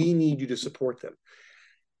and we need you to support them.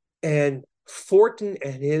 And Forten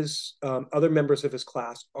and his other members of his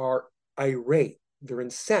class are irate. They're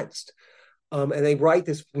incensed. And they write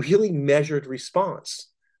this really measured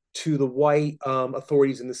response to the white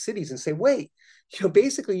authorities in the cities and say, wait,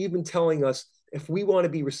 basically you've been telling us if we want to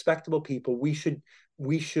be respectable people, we should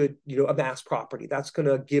amass property. That's going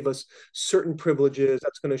to give us certain privileges.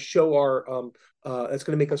 That's going to show that's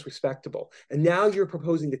going to make us respectable. And now you're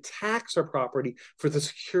proposing to tax our property for the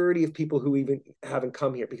security of people who even haven't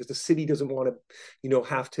come here, because the city doesn't want to,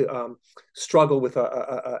 have to struggle with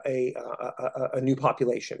a new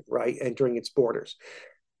population, right? And during its borders.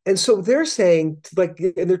 And so they're saying,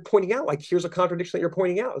 and they're pointing out, here's a contradiction that you're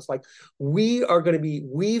pointing out. It's like, we've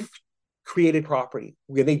created property.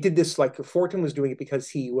 They did this, Forten was doing it because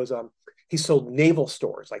he sold naval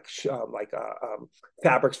stores,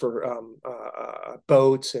 fabrics for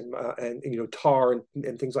boats and tar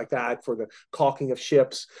and things like that for the caulking of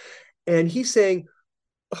ships. And he's saying,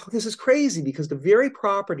 oh, this is crazy, because the very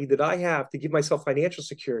property that I have to give myself financial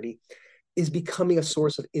security is becoming a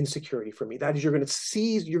source of insecurity for me. That is,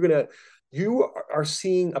 you are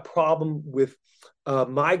seeing a problem with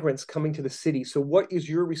migrants coming to the city. So what is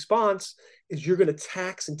your response? Is you're going to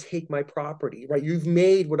tax and take my property, right? You've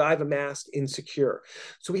made what I've amassed insecure.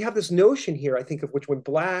 So we have this notion here, I think, of which when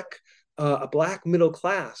a Black middle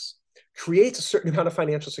class creates a certain amount of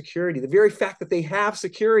financial security, the very fact that they have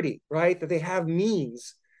security, right, that they have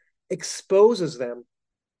means, exposes them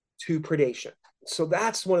to predation. So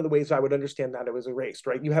that's one of the ways I would understand that it was erased,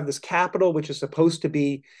 right? You have this capital, which is supposed to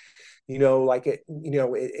be,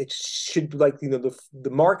 it should, the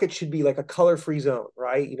market should be like a color-free zone,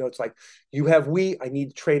 right? It's like, you have wheat, I need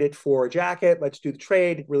to trade it for a jacket, let's do the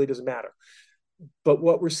trade, it really doesn't matter. But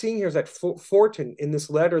what we're seeing here is that Forten, in this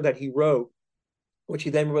letter that he wrote, which he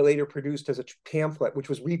then later produced as a pamphlet, which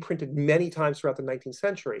was reprinted many times throughout the 19th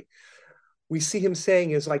century, we see him saying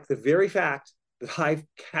is the very fact that I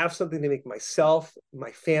have something to make myself, my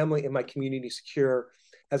family, and my community secure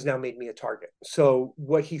has now made me a target. So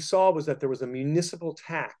what he saw was that there was a municipal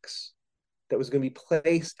tax that was going to be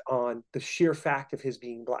placed on the sheer fact of his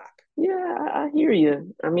being Black. Yeah, I hear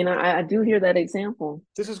you. I mean, I do hear that example.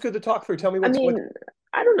 This is good to talk through. Tell me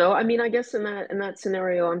I don't know. I mean, I guess in that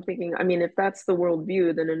scenario, I'm thinking, I mean, if that's the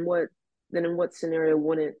worldview, then in what scenario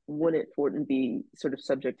wouldn't Fortin be sort of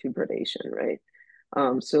subject to predation, right?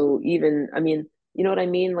 So even, I mean, you know what I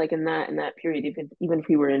mean? Like in that period, even if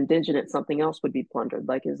he were indigent, something else would be plundered,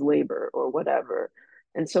 like his labor or whatever.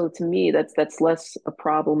 And so to me, that's less a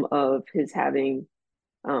problem of his having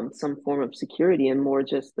some form of security and more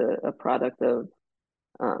just a product of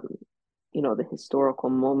the historical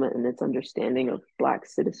moment and its understanding of Black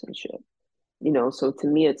citizenship. So to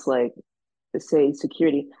me, it's like, to say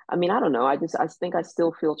security. I mean, I don't know. I think I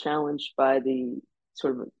still feel challenged by the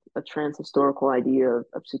sort of a trans-historical idea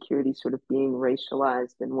of security sort of being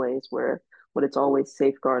racialized in ways where what it's always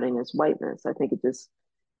safeguarding is whiteness. I think it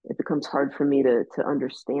becomes hard for me to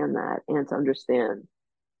understand that and to understand.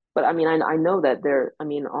 But I mean, I know that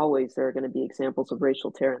always there are going to be examples of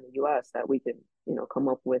racial terror in the U.S. that we can, come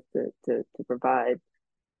up with to provide,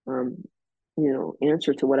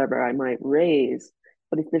 answer to whatever I might raise.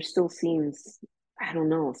 But if there still seems, I don't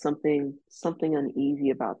know, something uneasy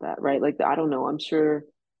about that, right? Like, I don't know. I'm sure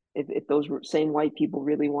if those same white people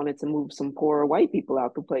really wanted to move some poorer white people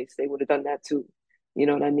out the place, they would have done that too. You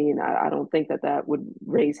know what I mean? I don't think that would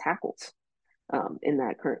raise hackles in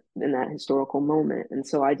that historical moment. And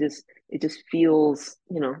so it just feels,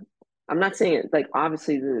 I'm not saying it like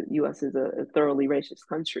obviously the U.S. is a thoroughly racist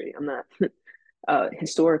country. I'm not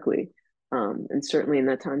historically, and certainly in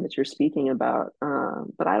that time that you're speaking about.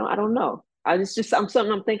 But I don't know. I'm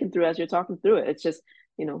something I'm thinking through as you're talking through it. It's just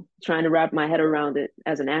trying to wrap my head around it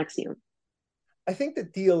as an axiom. I think the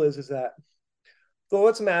deal is that, well,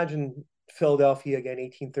 let's imagine Philadelphia again,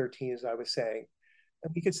 1813, as I was saying,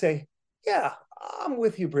 and we could say, yeah, I'm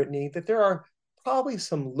with you, Brittany, that there are probably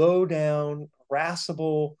some low down,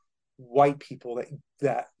 harassable white people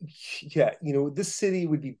that yeah, this city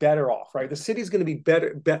would be better off, right? The city is going to be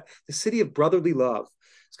better. The city of brotherly love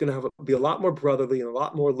is going to be a lot more brotherly and a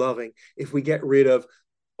lot more loving if we get rid of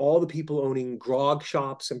all the people owning grog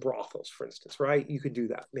shops and brothels, for instance, right? You could do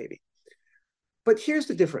that maybe. But here's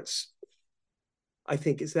the difference, I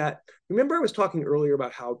think, is that, remember I was talking earlier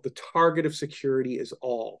about how the target of security is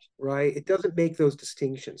all, right? It doesn't make those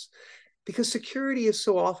distinctions because security is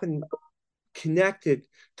so often connected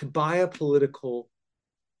to biopolitical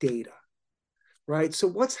data, right? So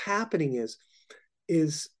what's happening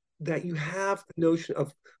is that you have the notion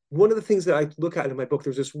of, one of the things that I look at in my book,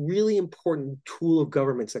 there's this really important tool of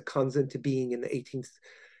governments that comes into being in the 18th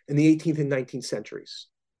and 19th centuries.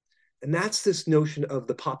 And that's this notion of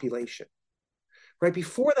the population, right?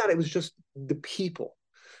 Before that, it was just the people.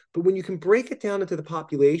 But when you can break it down into the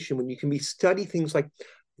population, when you can study things like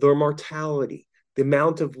their mortality, the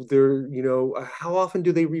amount of their, how often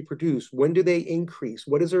do they reproduce? When do they increase?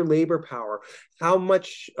 What is their labor power? How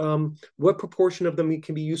much, what proportion of them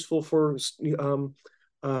can be useful for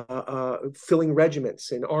filling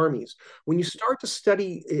regiments and armies? When you start to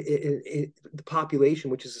study the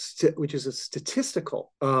population, which is a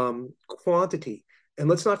statistical quantity, and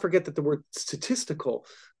let's not forget that the word statistical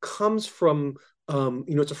comes from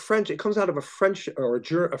it comes out of a French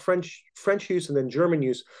use and then German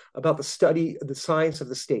use about the science of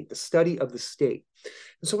the state, the study of the state.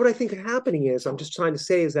 And so what I think happening is, I'm just trying to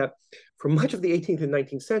say, is that for much of the 18th and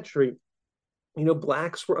 19th century,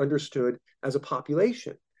 blacks were understood as a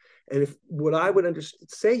population. And what I would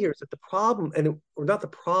say here is that the problem, or not the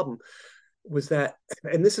problem, was that,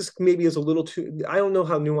 and this is maybe is a little too, I don't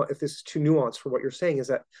know if this is too nuanced for what you're saying, is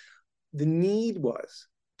that the need was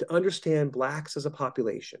to understand blacks as a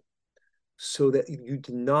population so that you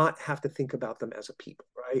do not have to think about them as a people,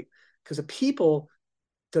 right? Because a people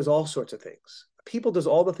does all sorts of things. A people does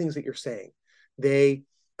all the things that you're saying. They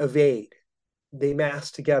evade, they mass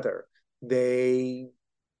together, they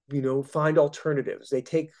find alternatives, they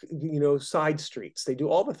take side streets, they do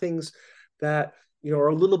all the things that are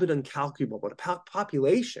a little bit incalculable. But a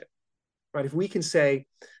population, right? If we can say,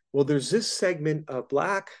 well, there's this segment of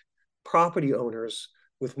black property owners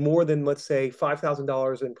with more than, let's say,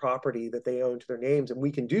 $5,000 in property that they own to their names, and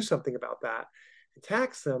we can do something about that and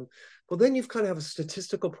tax them, well, then you've kind of have a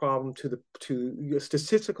statistical problem to a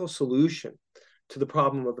statistical solution to the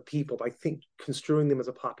problem of the people by construing them as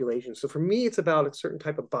a population. So for me, it's about a certain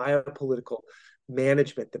type of biopolitical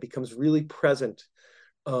management that becomes really present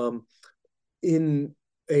in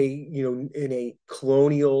a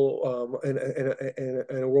colonial in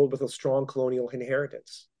a world with a strong colonial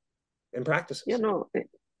inheritance and practices. Yeah, no,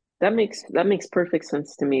 that makes perfect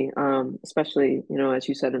sense to me. Especially, as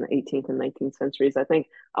you said, in the 18th and 19th centuries. I think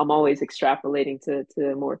I'm always extrapolating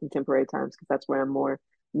to more contemporary times because that's where I'm more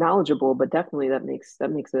knowledgeable. But definitely that makes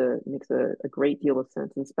a great deal of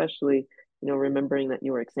sense, and especially, remembering that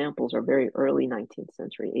your examples are very early 19th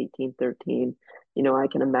century, 1813. I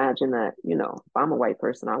can imagine that, if I'm a white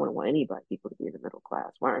person, I wouldn't want any black people to be in the middle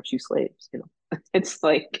class. Why aren't you slaves? It's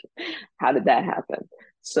like, how did that happen?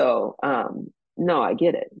 So, no, I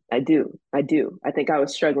get it. I do. I think I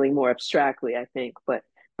was struggling more abstractly, I think, but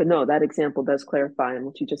no, that example does clarify. And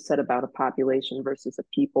what you just said about a population versus a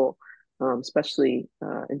people, especially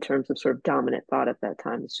in terms of sort of dominant thought at that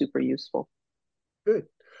time, is super useful. Good.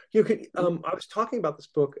 I was talking about this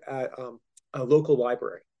book at a local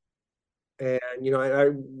library, and I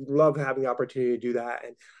love having the opportunity to do that.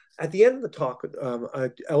 And at the end of the talk,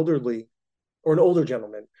 an older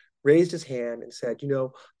gentleman raised his hand and said,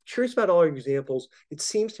 curious about all your examples. It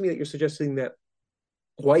seems to me that you're suggesting that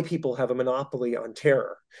white people have a monopoly on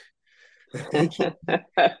terror. And he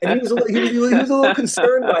was a little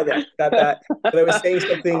concerned by that I was saying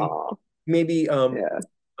something maybe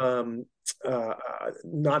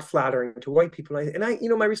not flattering to white people. And I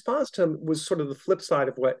my response to him was sort of the flip side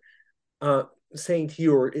of what saying to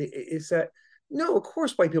you is that, no, of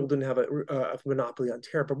course white people didn't have a monopoly on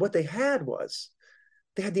terror, but what they had was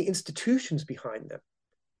they had the institutions behind them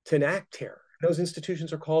to enact terror. Those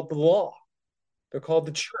institutions are called the law. They're called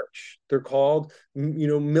the church. search. They're called,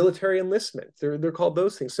 military enlistment. They're called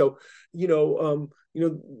those things. So,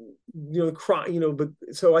 but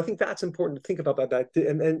so I think that's important to think about that.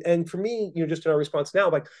 And for me, just in our response now,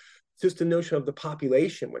 like just the notion of the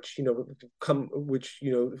population, which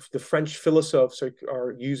the French philosophers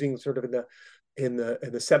are using sort of in the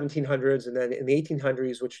 1700s and then in the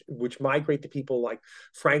 1800s, which migrate to people like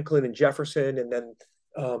Franklin and Jefferson, and then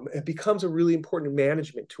it becomes a really important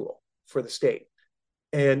management tool for the state.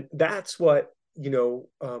 And that's what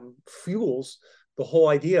fuels the whole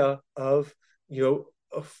idea of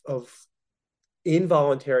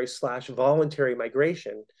involuntary / voluntary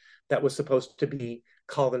migration that was supposed to be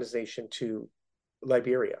colonization to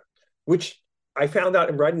Liberia, which I found out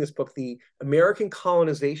in writing this book. The American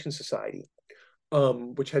Colonization Society,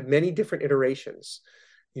 which had many different iterations,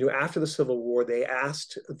 after the Civil War, they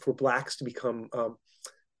asked for Blacks to become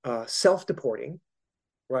self-deporting,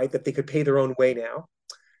 right, that they could pay their own way now.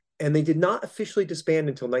 And they did not officially disband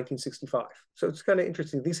until 1965. So it's kind of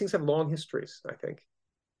interesting. These things have long histories, I think.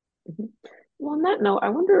 Mm-hmm. Well, on that note, I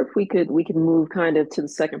wonder if we could move kind of to the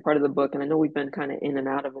second part of the book. And I know we've been kind of in and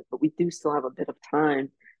out of it, but we do still have a bit of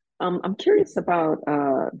time. I'm curious about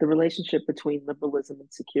the relationship between liberalism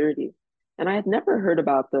and security. And I had never heard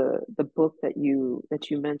about the book that you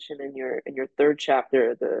mentioned in your third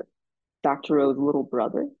chapter, the Doctorow's Little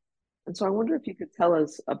Brother. And so I wonder if you could tell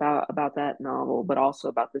us about that novel, but also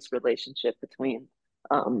about this relationship between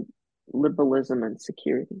liberalism and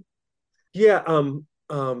security. Yeah,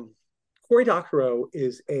 Cory Doctorow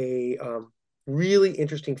is a really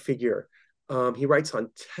interesting figure. He writes on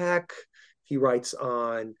tech. He writes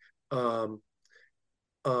on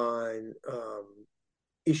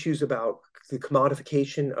issues about the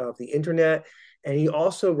commodification of the internet, and he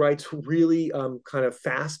also writes really kind of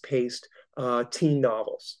fast-paced teen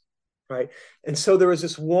novels, right? And so there was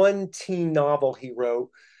this one teen novel he wrote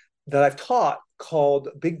that I've taught called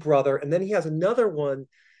Big Brother, and then he has another one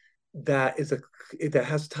that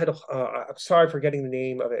has a title. I'm sorry for getting the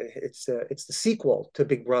name of it. It's the sequel to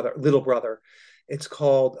Big Brother, Little Brother. It's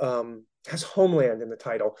called has Homeland in the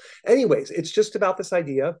title. Anyways, it's just about this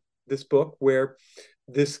idea, this book where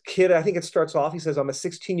this kid, I think it starts off, he says, I'm a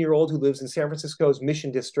 16-year-old who lives in San Francisco's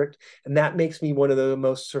Mission District, and that makes me one of the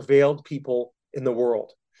most surveilled people in the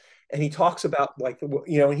world. And he talks about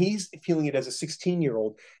and he's feeling it as a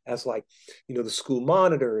 16-year-old as the school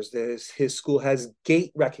monitors, his school has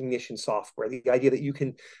gait recognition software, the idea that you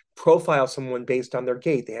can profile someone based on their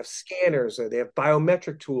gait. They have scanners, or they have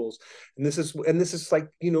biometric tools. And this is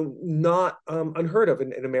not unheard of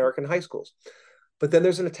in American high schools. But then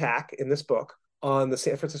there's an attack in this book on the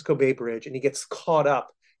San Francisco Bay Bridge, and he gets caught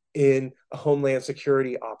up in a Homeland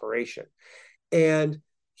Security operation. And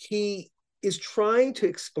he is trying to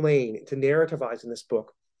explain, to narrativize in this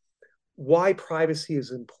book, why privacy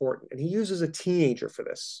is important. And he uses a teenager for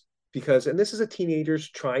this, and this is a teenager's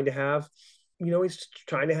trying to have, he's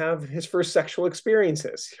trying to have his first sexual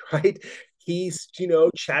experiences, right? He's,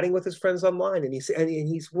 chatting with his friends online, and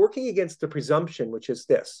he's working against the presumption, which is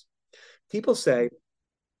this. People say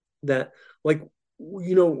that,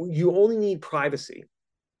 you only need privacy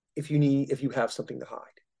if you have something to hide,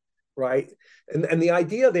 right? And the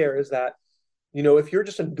idea there is that, if you're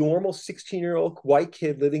just a normal 16-year-old white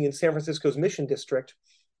kid living in San Francisco's Mission District,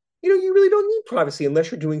 you really don't need privacy unless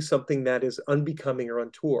you're doing something that is unbecoming or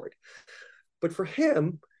untoward. But for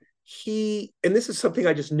him, and this is something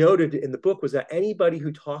I just noted in the book, was that anybody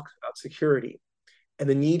who talks about security and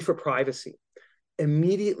the need for privacy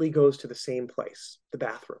immediately goes to the same place, the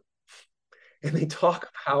bathroom. And they talk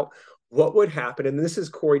about what would happen. And this is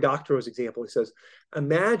Cory Doctorow's example. He says,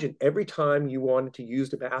 imagine every time you wanted to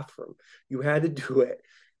use the bathroom, you had to do it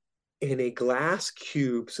in a glass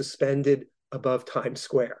cube suspended above Times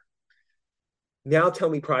Square. Now tell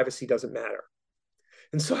me privacy doesn't matter.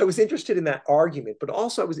 And so I was interested in that argument, but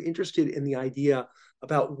also I was interested in the idea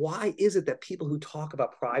about why is it that people who talk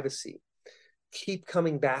about privacy keep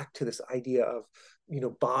coming back to this idea of,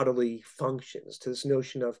 bodily functions, to this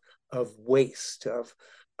notion of waste, of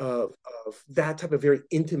that type of very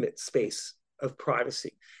intimate space of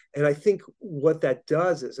privacy. And I think what that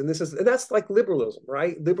does is, and that's like liberalism,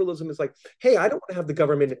 right? Liberalism is like, hey, I don't want to have the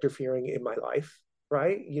government interfering in my life,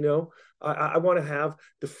 right? I want to have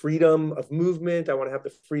the freedom of movement. I want to have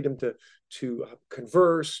the freedom to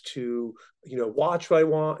converse, to watch what I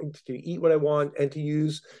want, to eat what I want, and to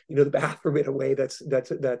use the bathroom in a way that's not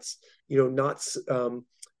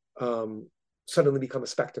suddenly become a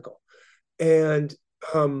spectacle. And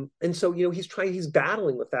so he's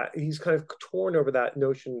battling with that. He's kind of torn over that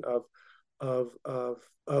notion of a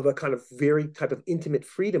kind of very type of intimate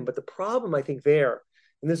freedom. But the problem, I think, there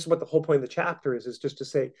And this is what the whole point of the chapter is just to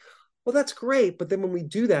say, well, that's great. But then when we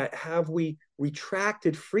do that, have we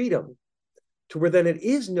retracted freedom to where then it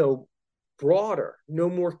is no broader, no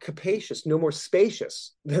more capacious, no more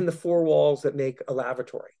spacious than the four walls that make a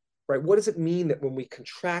lavatory, right? What does it mean that when we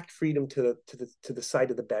contract freedom to the side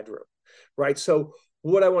of the bedroom, right? So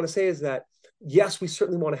what I want to say is that, yes, we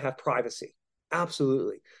certainly want to have privacy,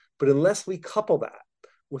 absolutely. But unless we couple that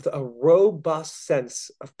with a robust sense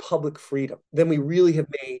of public freedom, then we really have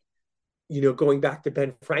made, going back to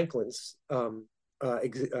Ben Franklin's,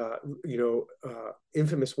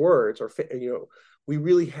 infamous words, or, we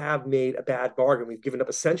really have made a bad bargain. We've given up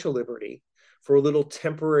essential liberty for a little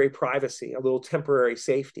temporary privacy, a little temporary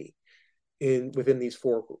safety within these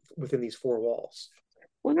four walls.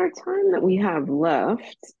 Well, in our time that we have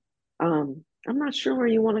left, I'm not sure where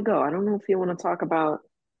you want to go. I don't know if you want to talk about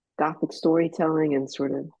Gothic storytelling and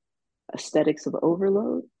sort of aesthetics of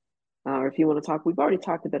overload, or if you want to talk, we've already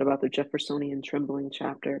talked a bit about the Jeffersonian trembling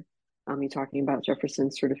chapter. You're talking about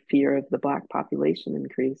Jefferson's sort of fear of the Black population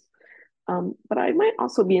increase. But I might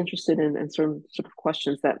also be interested in sort of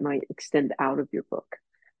questions that might extend out of your book.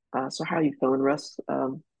 So how are you feeling, Russ?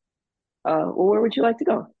 Well, where would you like to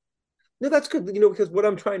go? No, that's good. Because what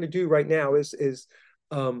I'm trying to do right now is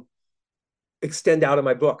extend out of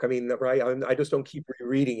my book. I mean, right? I just don't keep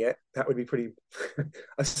rereading it. That would be pretty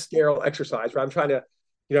a sterile exercise. Right? I'm trying to,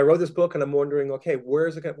 I wrote this book and I'm wondering, okay, where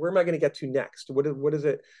am I going to get to next? What is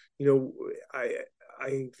it?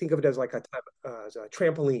 I think of it as like as a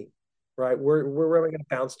trampoline, right? Where am I going to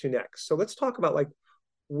bounce to next? So let's talk about like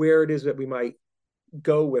where it is that we might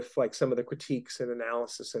go with like some of the critiques and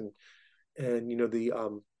analysis and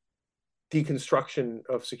the deconstruction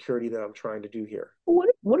of security that I'm trying to do here. What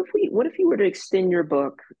if you were to extend your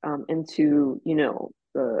book into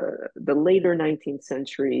the later 19th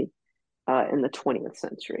century and the 20th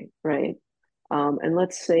century, right? And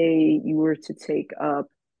let's say you were to take up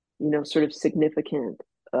sort of significant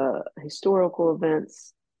historical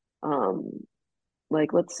events,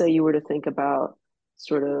 like let's say you were to think about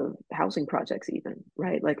sort of housing projects even,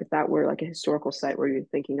 right? Like if that were like a historical site where you're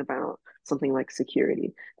thinking about something like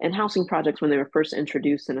security, and housing projects when they were first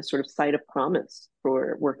introduced in a sort of site of promise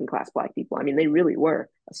for working class Black people. I mean, they really were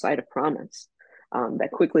a site of promise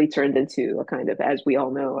that quickly turned into a kind of, as we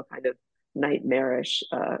all know, a kind of nightmarish,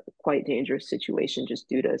 quite dangerous situation just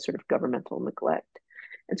due to sort of governmental neglect.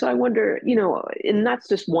 And so I wonder, and that's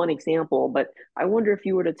just one example, but I wonder if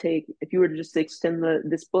you were to just extend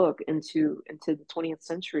this book into the 20th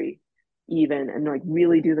century even, and like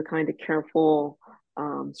really do the kind of careful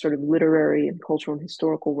sort of literary and cultural and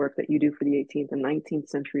historical work that you do for the 18th and 19th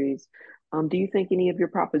centuries, do you think any of your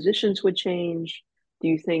propositions would change? Do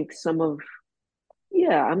you think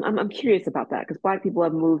I'm curious about that, because Black people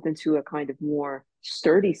have moved into a kind of more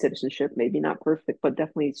sturdy citizenship, maybe not perfect, but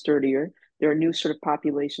definitely sturdier. There are new sort of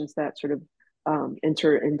populations that sort of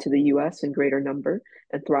enter into the US in greater number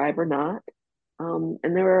and thrive or not. And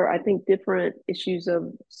there are, I think, different issues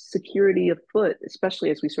of security afoot, especially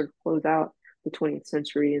as we sort of close out the 20th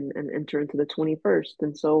century and enter into the 21st.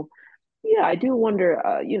 And so, yeah, I do wonder,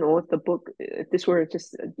 if this were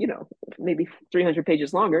just, maybe 300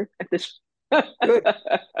 pages longer, if this what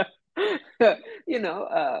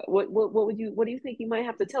do you think you might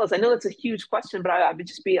have to tell us? I know it's a huge question, but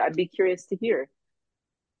I'd be curious to hear.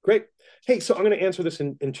 Great. Hey, so I'm going to answer this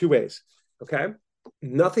in two ways. Okay.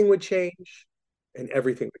 Nothing would change and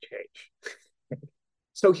everything would change.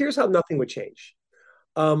 So here's how nothing would change.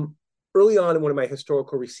 Early on in one of my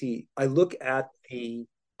historical receipts, I look at the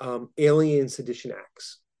Alien Sedition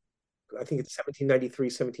Acts. I think it's 1793,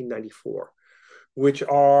 1794, which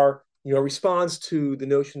are a response to the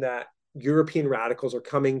notion that European radicals are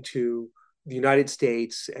coming to the United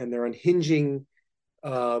States and they're unhinging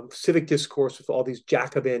civic discourse with all these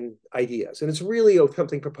Jacobin ideas. And it's really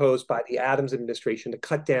something proposed by the Adams administration to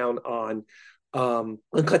cut down on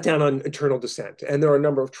internal dissent. And there are a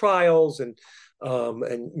number of trials and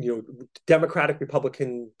Democratic,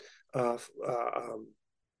 Republican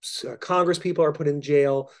Congress people are put in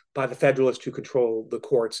jail by the Federalists who control the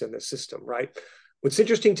courts and the system, right? What's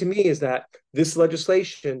interesting to me is that this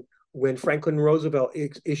legislation, when Franklin Roosevelt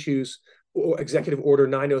issues Executive Order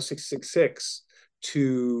 90666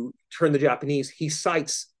 to turn the Japanese, he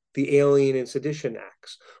cites the Alien and Sedition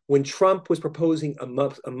Acts. When Trump was proposing a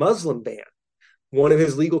Muslim ban, one of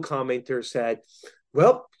his legal commenters said,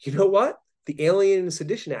 well, you know what? The Alien and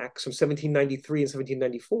Sedition Acts from 1793 and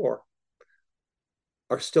 1794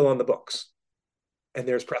 are still on the books. and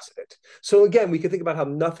there's precedent. So again, we can think about how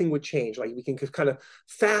nothing would change. Like we can kind of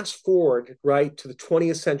fast forward, right, to the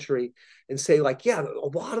 20th century and say, like, yeah, a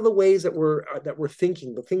lot of the ways that we're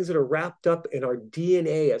thinking, the things that are wrapped up in our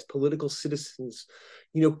DNA as political citizens,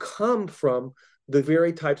 come from the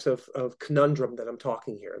very types of conundrum that I'm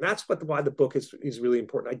talking here. And that's why the book is really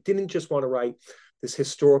important. I didn't just want to write this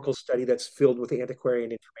historical study that's filled with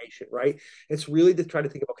antiquarian information, right? It's really to try to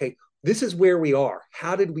think of, okay, this is where we are.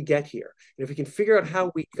 How did we get here? And if we can figure out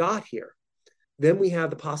how we got here, then we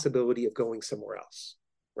have the possibility of going somewhere else,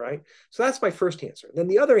 right? So that's my first answer. Then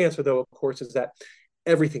the other answer, though, of course, is that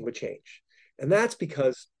everything would change. And that's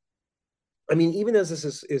because, I mean, even as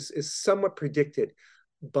this is somewhat predicted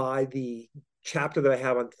by the chapter that I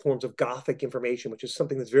have on forms of Gothic information, which is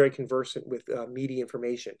something that's very conversant with media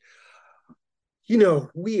information,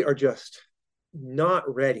 we are just not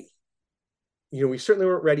ready. We certainly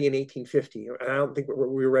weren't ready in 1850. I don't think we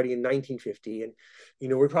were ready in 1950. And,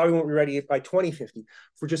 we probably won't be ready by 2050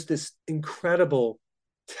 for just this incredible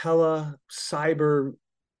cyber,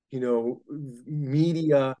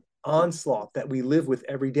 media onslaught that we live with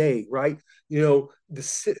every day, right?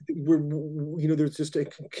 There's just a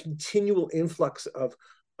continual influx of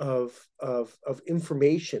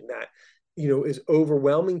information that is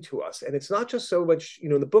overwhelming to us. And it's not just so much,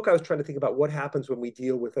 in the book I was trying to think about what happens when we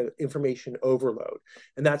deal with an information overload.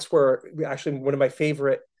 And that's where actually one of my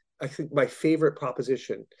favorite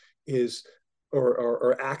proposition is,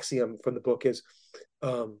 or axiom from the book is,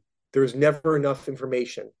 there's never enough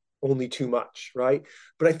information, only too much, right?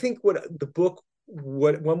 But I think what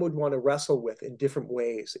one would want to wrestle with in different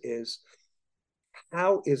ways is,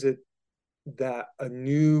 how is it that a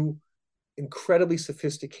new, incredibly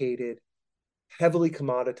sophisticated, heavily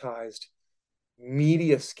commoditized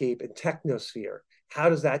mediascape and technosphere, how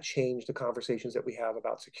does that change the conversations that we have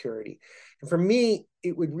about security? And for me,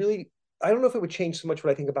 it would really, I don't know if it would change so much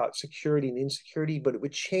what I think about security and insecurity, but it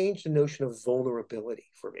would change the notion of vulnerability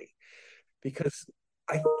for me. Because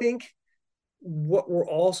I think what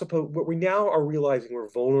we now are realizing we're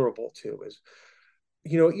vulnerable to is,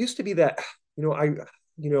 it used to be that,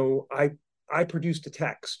 I produced a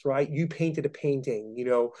text, right? You painted a painting,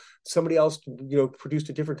 somebody else, produced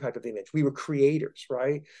a different type of image. We were creators,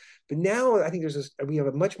 right? But now I think we have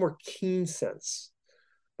a much more keen sense,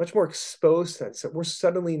 much more exposed sense that we're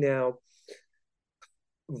suddenly now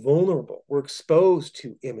vulnerable. We're exposed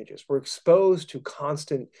to images. We're exposed to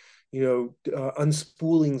constant,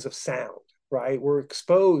 unspoolings of sound, right? We're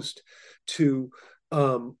exposed to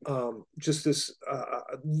just this,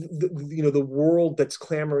 the world that's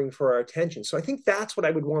clamoring for our attention. So I think that's what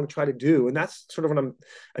I would want to try to do. And that's sort of what I'm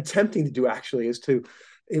attempting to do, actually, is to,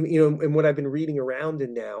 and what I've been reading around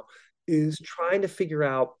in now is trying to figure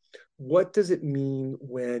out, what does it mean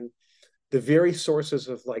when the very sources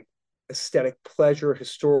of like aesthetic pleasure,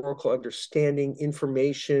 historical understanding,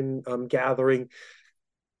 information gathering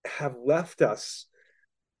have left us,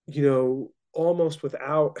 almost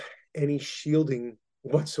without any shielding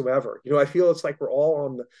whatsoever. I feel it's like we're all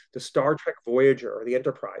on the Star Trek Voyager or the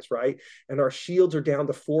Enterprise, right? And our shields are down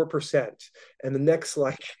to 4%. And the next,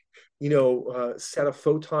 set of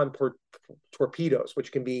photon torpedoes,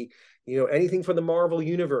 which can be, anything from the Marvel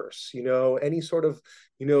universe, any sort of,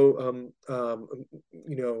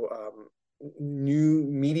 new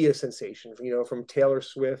media sensation, from Taylor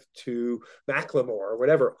Swift to Macklemore or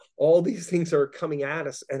whatever. All these things are coming at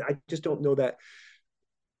us. And I just don't know that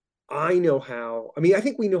I know how. I mean, I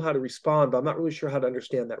think we know how to respond, but I'm not really sure how to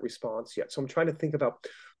understand that response yet. So I'm trying to think about,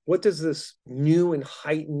 what does this new and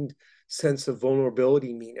heightened sense of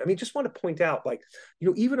vulnerability mean? I mean, just want to point out,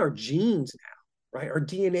 even our genes now, right? Our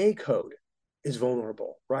DNA code is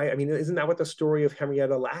vulnerable, right? I mean, isn't that what the story of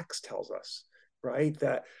Henrietta Lacks tells us, right?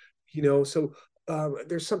 That, so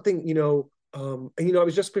there's something, and,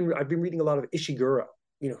 I've been reading a lot of Ishiguro,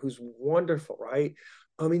 who's wonderful, right?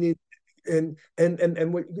 I mean, and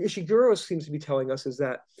what Ishiguro seems to be telling us is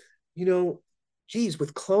that, geez,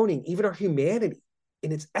 with cloning, even our humanity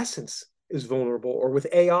in its essence is vulnerable, or with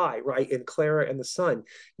AI, right? And Clara and the Sun,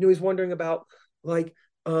 he's wondering about, which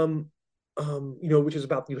is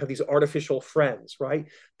about, you have these artificial friends, right?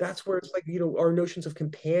 That's where it's like, our notions of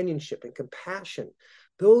companionship and compassion,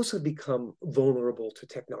 those have become vulnerable to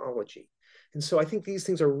technology. And so I think these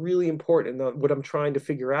things are really important, and what I'm trying to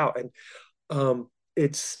figure out. And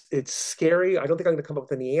it's scary. I don't think I'm going to come up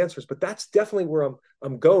with any answers, but that's definitely where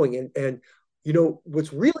I'm going. And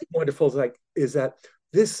what's really wonderful is that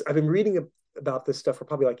I've been reading about this stuff for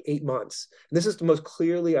probably like 8 months. And this is the most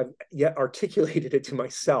clearly I've yet articulated it to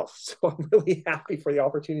myself. So I'm really happy for the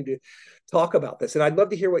opportunity to talk about this. And I'd love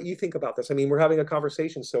to hear what you think about this. I mean, we're having a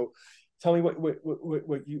conversation. So tell me what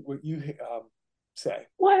you say.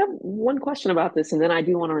 Well, I have one question about this, and then I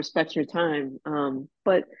do want to respect your time.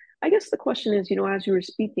 But I guess the question is, as you were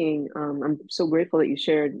speaking, I'm so grateful that you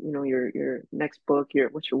shared, your next book,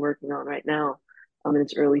 what you're working on right now, in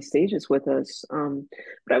its early stages with us.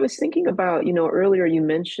 But I was thinking about, earlier you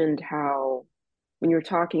mentioned how when you were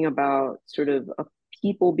talking about sort of a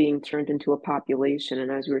people being turned into a population,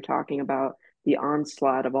 and as you were talking about the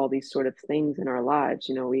onslaught of all these sort of things in our lives,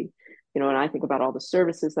 and I think about all the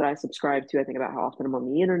services that I subscribe to. I think about how often I'm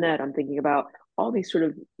on the internet. I'm thinking about all these sort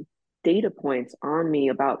of data points on me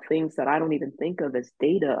about things that I don't even think of as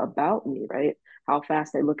data about me, right? How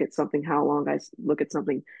fast I look at something, how long I look at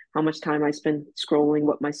something, how much time I spend scrolling,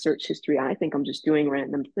 what my search history. I think I'm just doing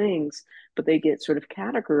random things, but they get sort of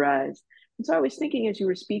categorized. And so I was thinking as you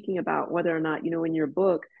were speaking about whether or not, in your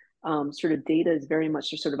book, sort of data is very much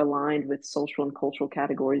just sort of aligned with social and cultural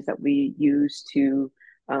categories that we use to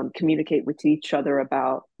communicate with each other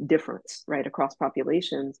about difference, right, across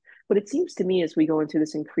populations. But it seems to me as we go into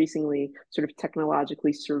this increasingly sort of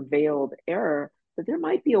technologically surveilled era, that there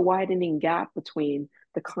might be a widening gap between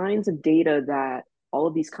the kinds of data that all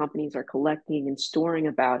of these companies are collecting and storing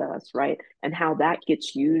about us, right? And how that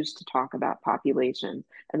gets used to talk about populations,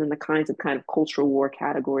 and then the kinds of kind of cultural war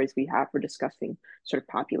categories we have for discussing sort of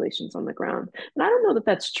populations on the ground. And I don't know that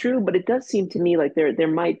that's true, but it does seem to me like there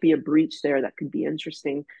might be a breach there that could be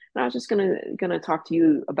interesting. And I was just gonna talk to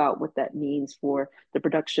you about what that means for the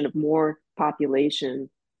production of more populations,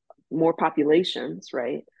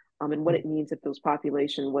 right? And what it means if those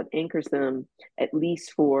populations, what anchors them, at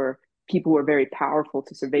least for people who are very powerful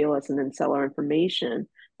to surveil us and then sell our information.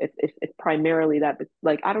 If primarily that,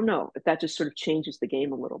 like, I don't know if that just sort of changes the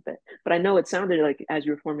game a little bit. But I know it sounded like as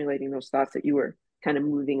you were formulating those thoughts that you were kind of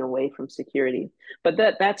moving away from security. But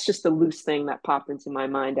that's just a loose thing that popped into my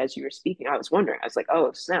mind as you were speaking. I was wondering, I was like,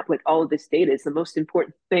 oh snap, like all of this data is the most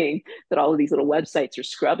important thing that all of these little websites are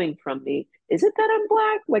scrubbing from me. Is it that I'm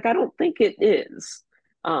Black? Like, I don't think it is.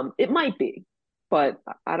 It might be, but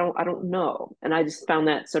I don't know. And I just found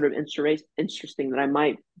that sort of interesting that I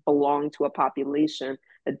might belong to a population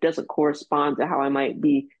that doesn't correspond to how I might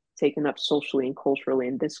be taken up socially and culturally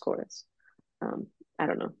in discourse. I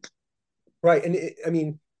don't know. Right. And I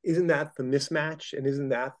mean, isn't that the mismatch? And isn't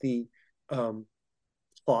that the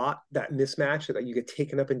plot, that mismatch that you get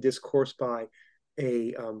taken up in discourse by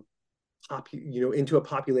a into a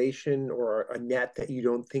population or a net that you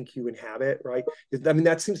don't think you inhabit, right? I mean,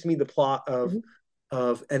 that seems to me the plot of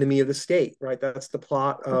Enemy of the State, right? That's the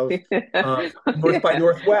plot of North by Yeah.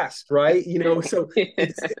 Northwest, right? So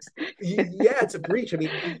yeah, it's a breach. I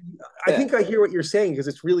mean, I think I hear what you're saying, because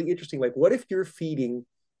it's really interesting. Like, what if you're feeding,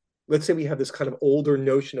 let's say we have this kind of older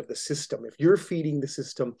notion of the system. If you're feeding the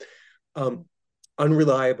system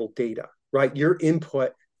unreliable data, right? Your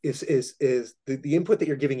input is the input that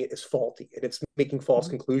you're giving it is faulty, and it's making false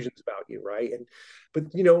conclusions about you, right? But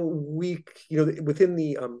within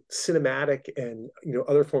the cinematic and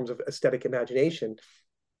other forms of aesthetic imagination,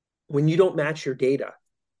 when you don't match your data,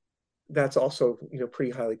 that's also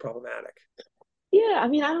pretty highly problematic. Yeah, I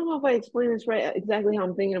mean, I don't know if I explained this right, exactly how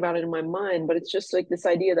I'm thinking about it in my mind, but it's just like this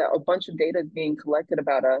idea that a bunch of data is being collected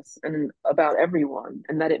about us and about everyone,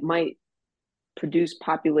 and that it might produce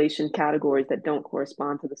population categories that don't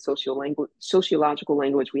correspond to the sociological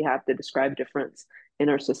language we have to describe difference in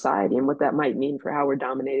our society, and what that might mean for how we're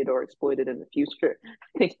dominated or exploited in the future. I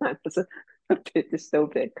think that was a bit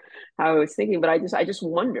dystopic how I was thinking, but I just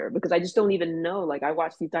wonder, because I just don't even know. Like, I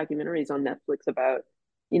watch these documentaries on Netflix about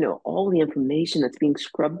all the information that's being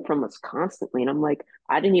scrubbed from us constantly, and I'm like,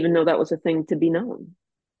 I didn't even know that was a thing to be known.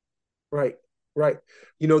 Right.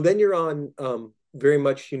 Then you're on very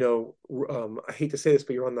much, I hate to say this,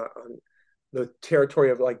 but you're on the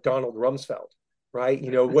territory of like Donald Rumsfeld, right?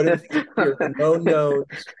 What are the things here? The known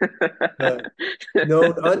knowns, the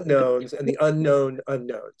known unknowns, and the unknown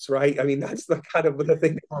unknowns, right? I mean, that's the kind of the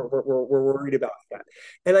thing that we're worried about. That.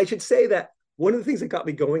 And I should say that one of the things that got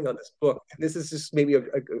me going on this book, and this is just maybe a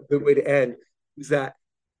good way to end, is that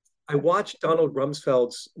I watched Donald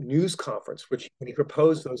Rumsfeld's news conference, when he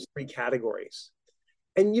proposed those three categories.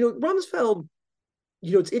 And Rumsfeld,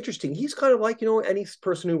 it's interesting. He's kind of like any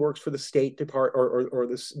person who works for the State Department or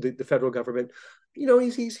the federal government.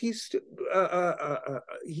 He's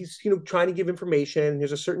trying to give information.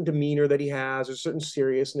 There's a certain demeanor that he has, a certain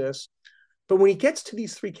seriousness. But when he gets to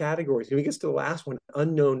these three categories, when he gets to the last one,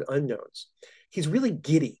 unknown unknowns, he's really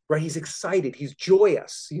giddy, right? He's excited. He's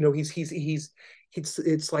joyous.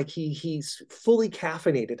 It's like he's fully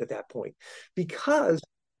caffeinated at that point, because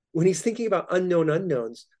when he's thinking about unknown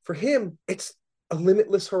unknowns, for him, it's a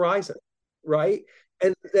limitless horizon, right?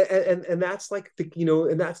 And that's like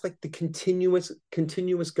the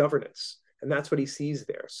continuous governance, And that's what he sees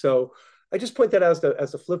there. So I just point that out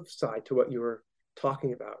as the flip side to what you were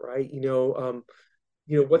talking about, right?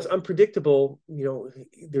 What's unpredictable,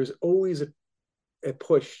 there's always a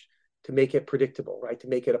push to make it predictable, right? To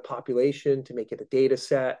make it a population, to make it a data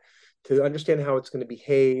set, to understand how it's going to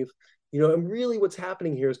behave. And really what's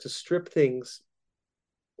happening here is to strip things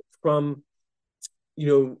from,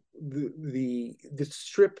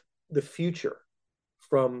 strip the future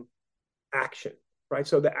from action, right?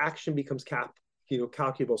 So the action becomes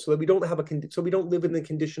calculable, so that we don't have so we don't live in the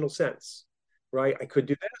conditional sense, right? I could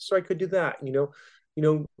do this or I could do that.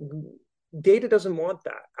 Data doesn't want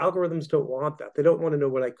that. Algorithms don't want that. They don't want to know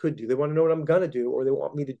what I could do. They want to know what I'm going to do, or they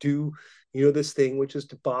want me to do, this thing, which is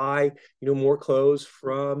to buy, more clothes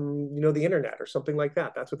from, the internet or something like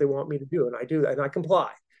that. That's what they want me to do. And I do that and I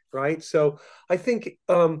comply. Right. So I think,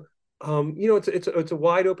 it's a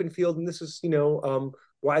wide open field, and this is,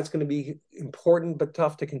 why it's going to be important, but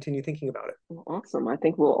tough to continue thinking about it. Awesome. I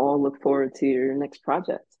think we'll all look forward to your next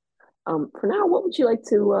project. For now, what would you like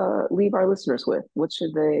to leave our listeners with? What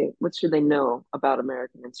should they know about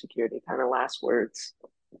American Insecurity? Kind of last words.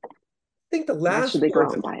 I think the last should they go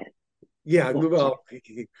out and buy it? Yeah, well,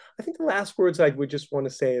 I think the last words I would just want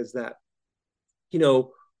to say is that,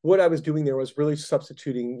 what I was doing there was really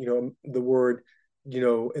substituting, the word,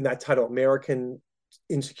 in that title, American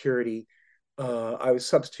Insecurity. I was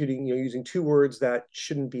substituting, using two words that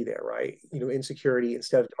shouldn't be there, right? Insecurity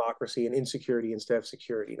instead of democracy, and insecurity instead of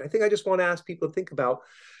security. And I think I just want to ask people to think about,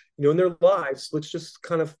 in their lives, let's just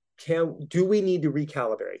kind of, do we need to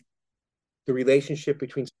recalibrate the relationship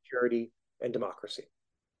between security and democracy?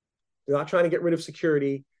 I'm not trying to get rid of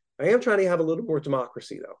security. I am trying to have a little more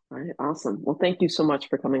democracy, though. All right, awesome. Well, thank you so much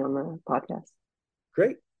for coming on the podcast.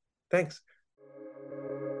 Great. Thanks.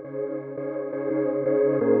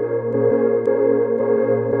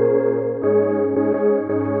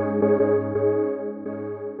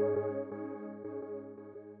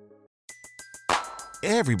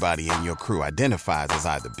 Everybody in your crew identifies as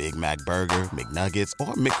either Big Mac Burger, McNuggets,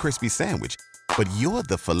 or McCrispy Sandwich. But you're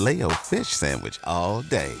the Filet-O-Fish Sandwich all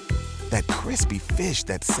day. That crispy fish,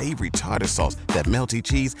 that savory tartar sauce, that melty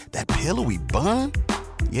cheese, that pillowy bun.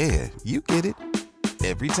 Yeah, you get it.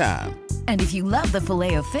 Every time. And if you love the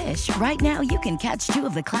Filet-O-Fish, right now you can catch two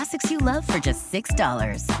of the classics you love for just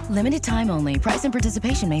 $6. Limited time only. Price and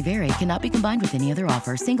participation may vary. Cannot be combined with any other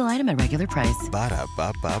offer. Single item at regular price.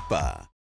 Ba-da-ba-ba-ba.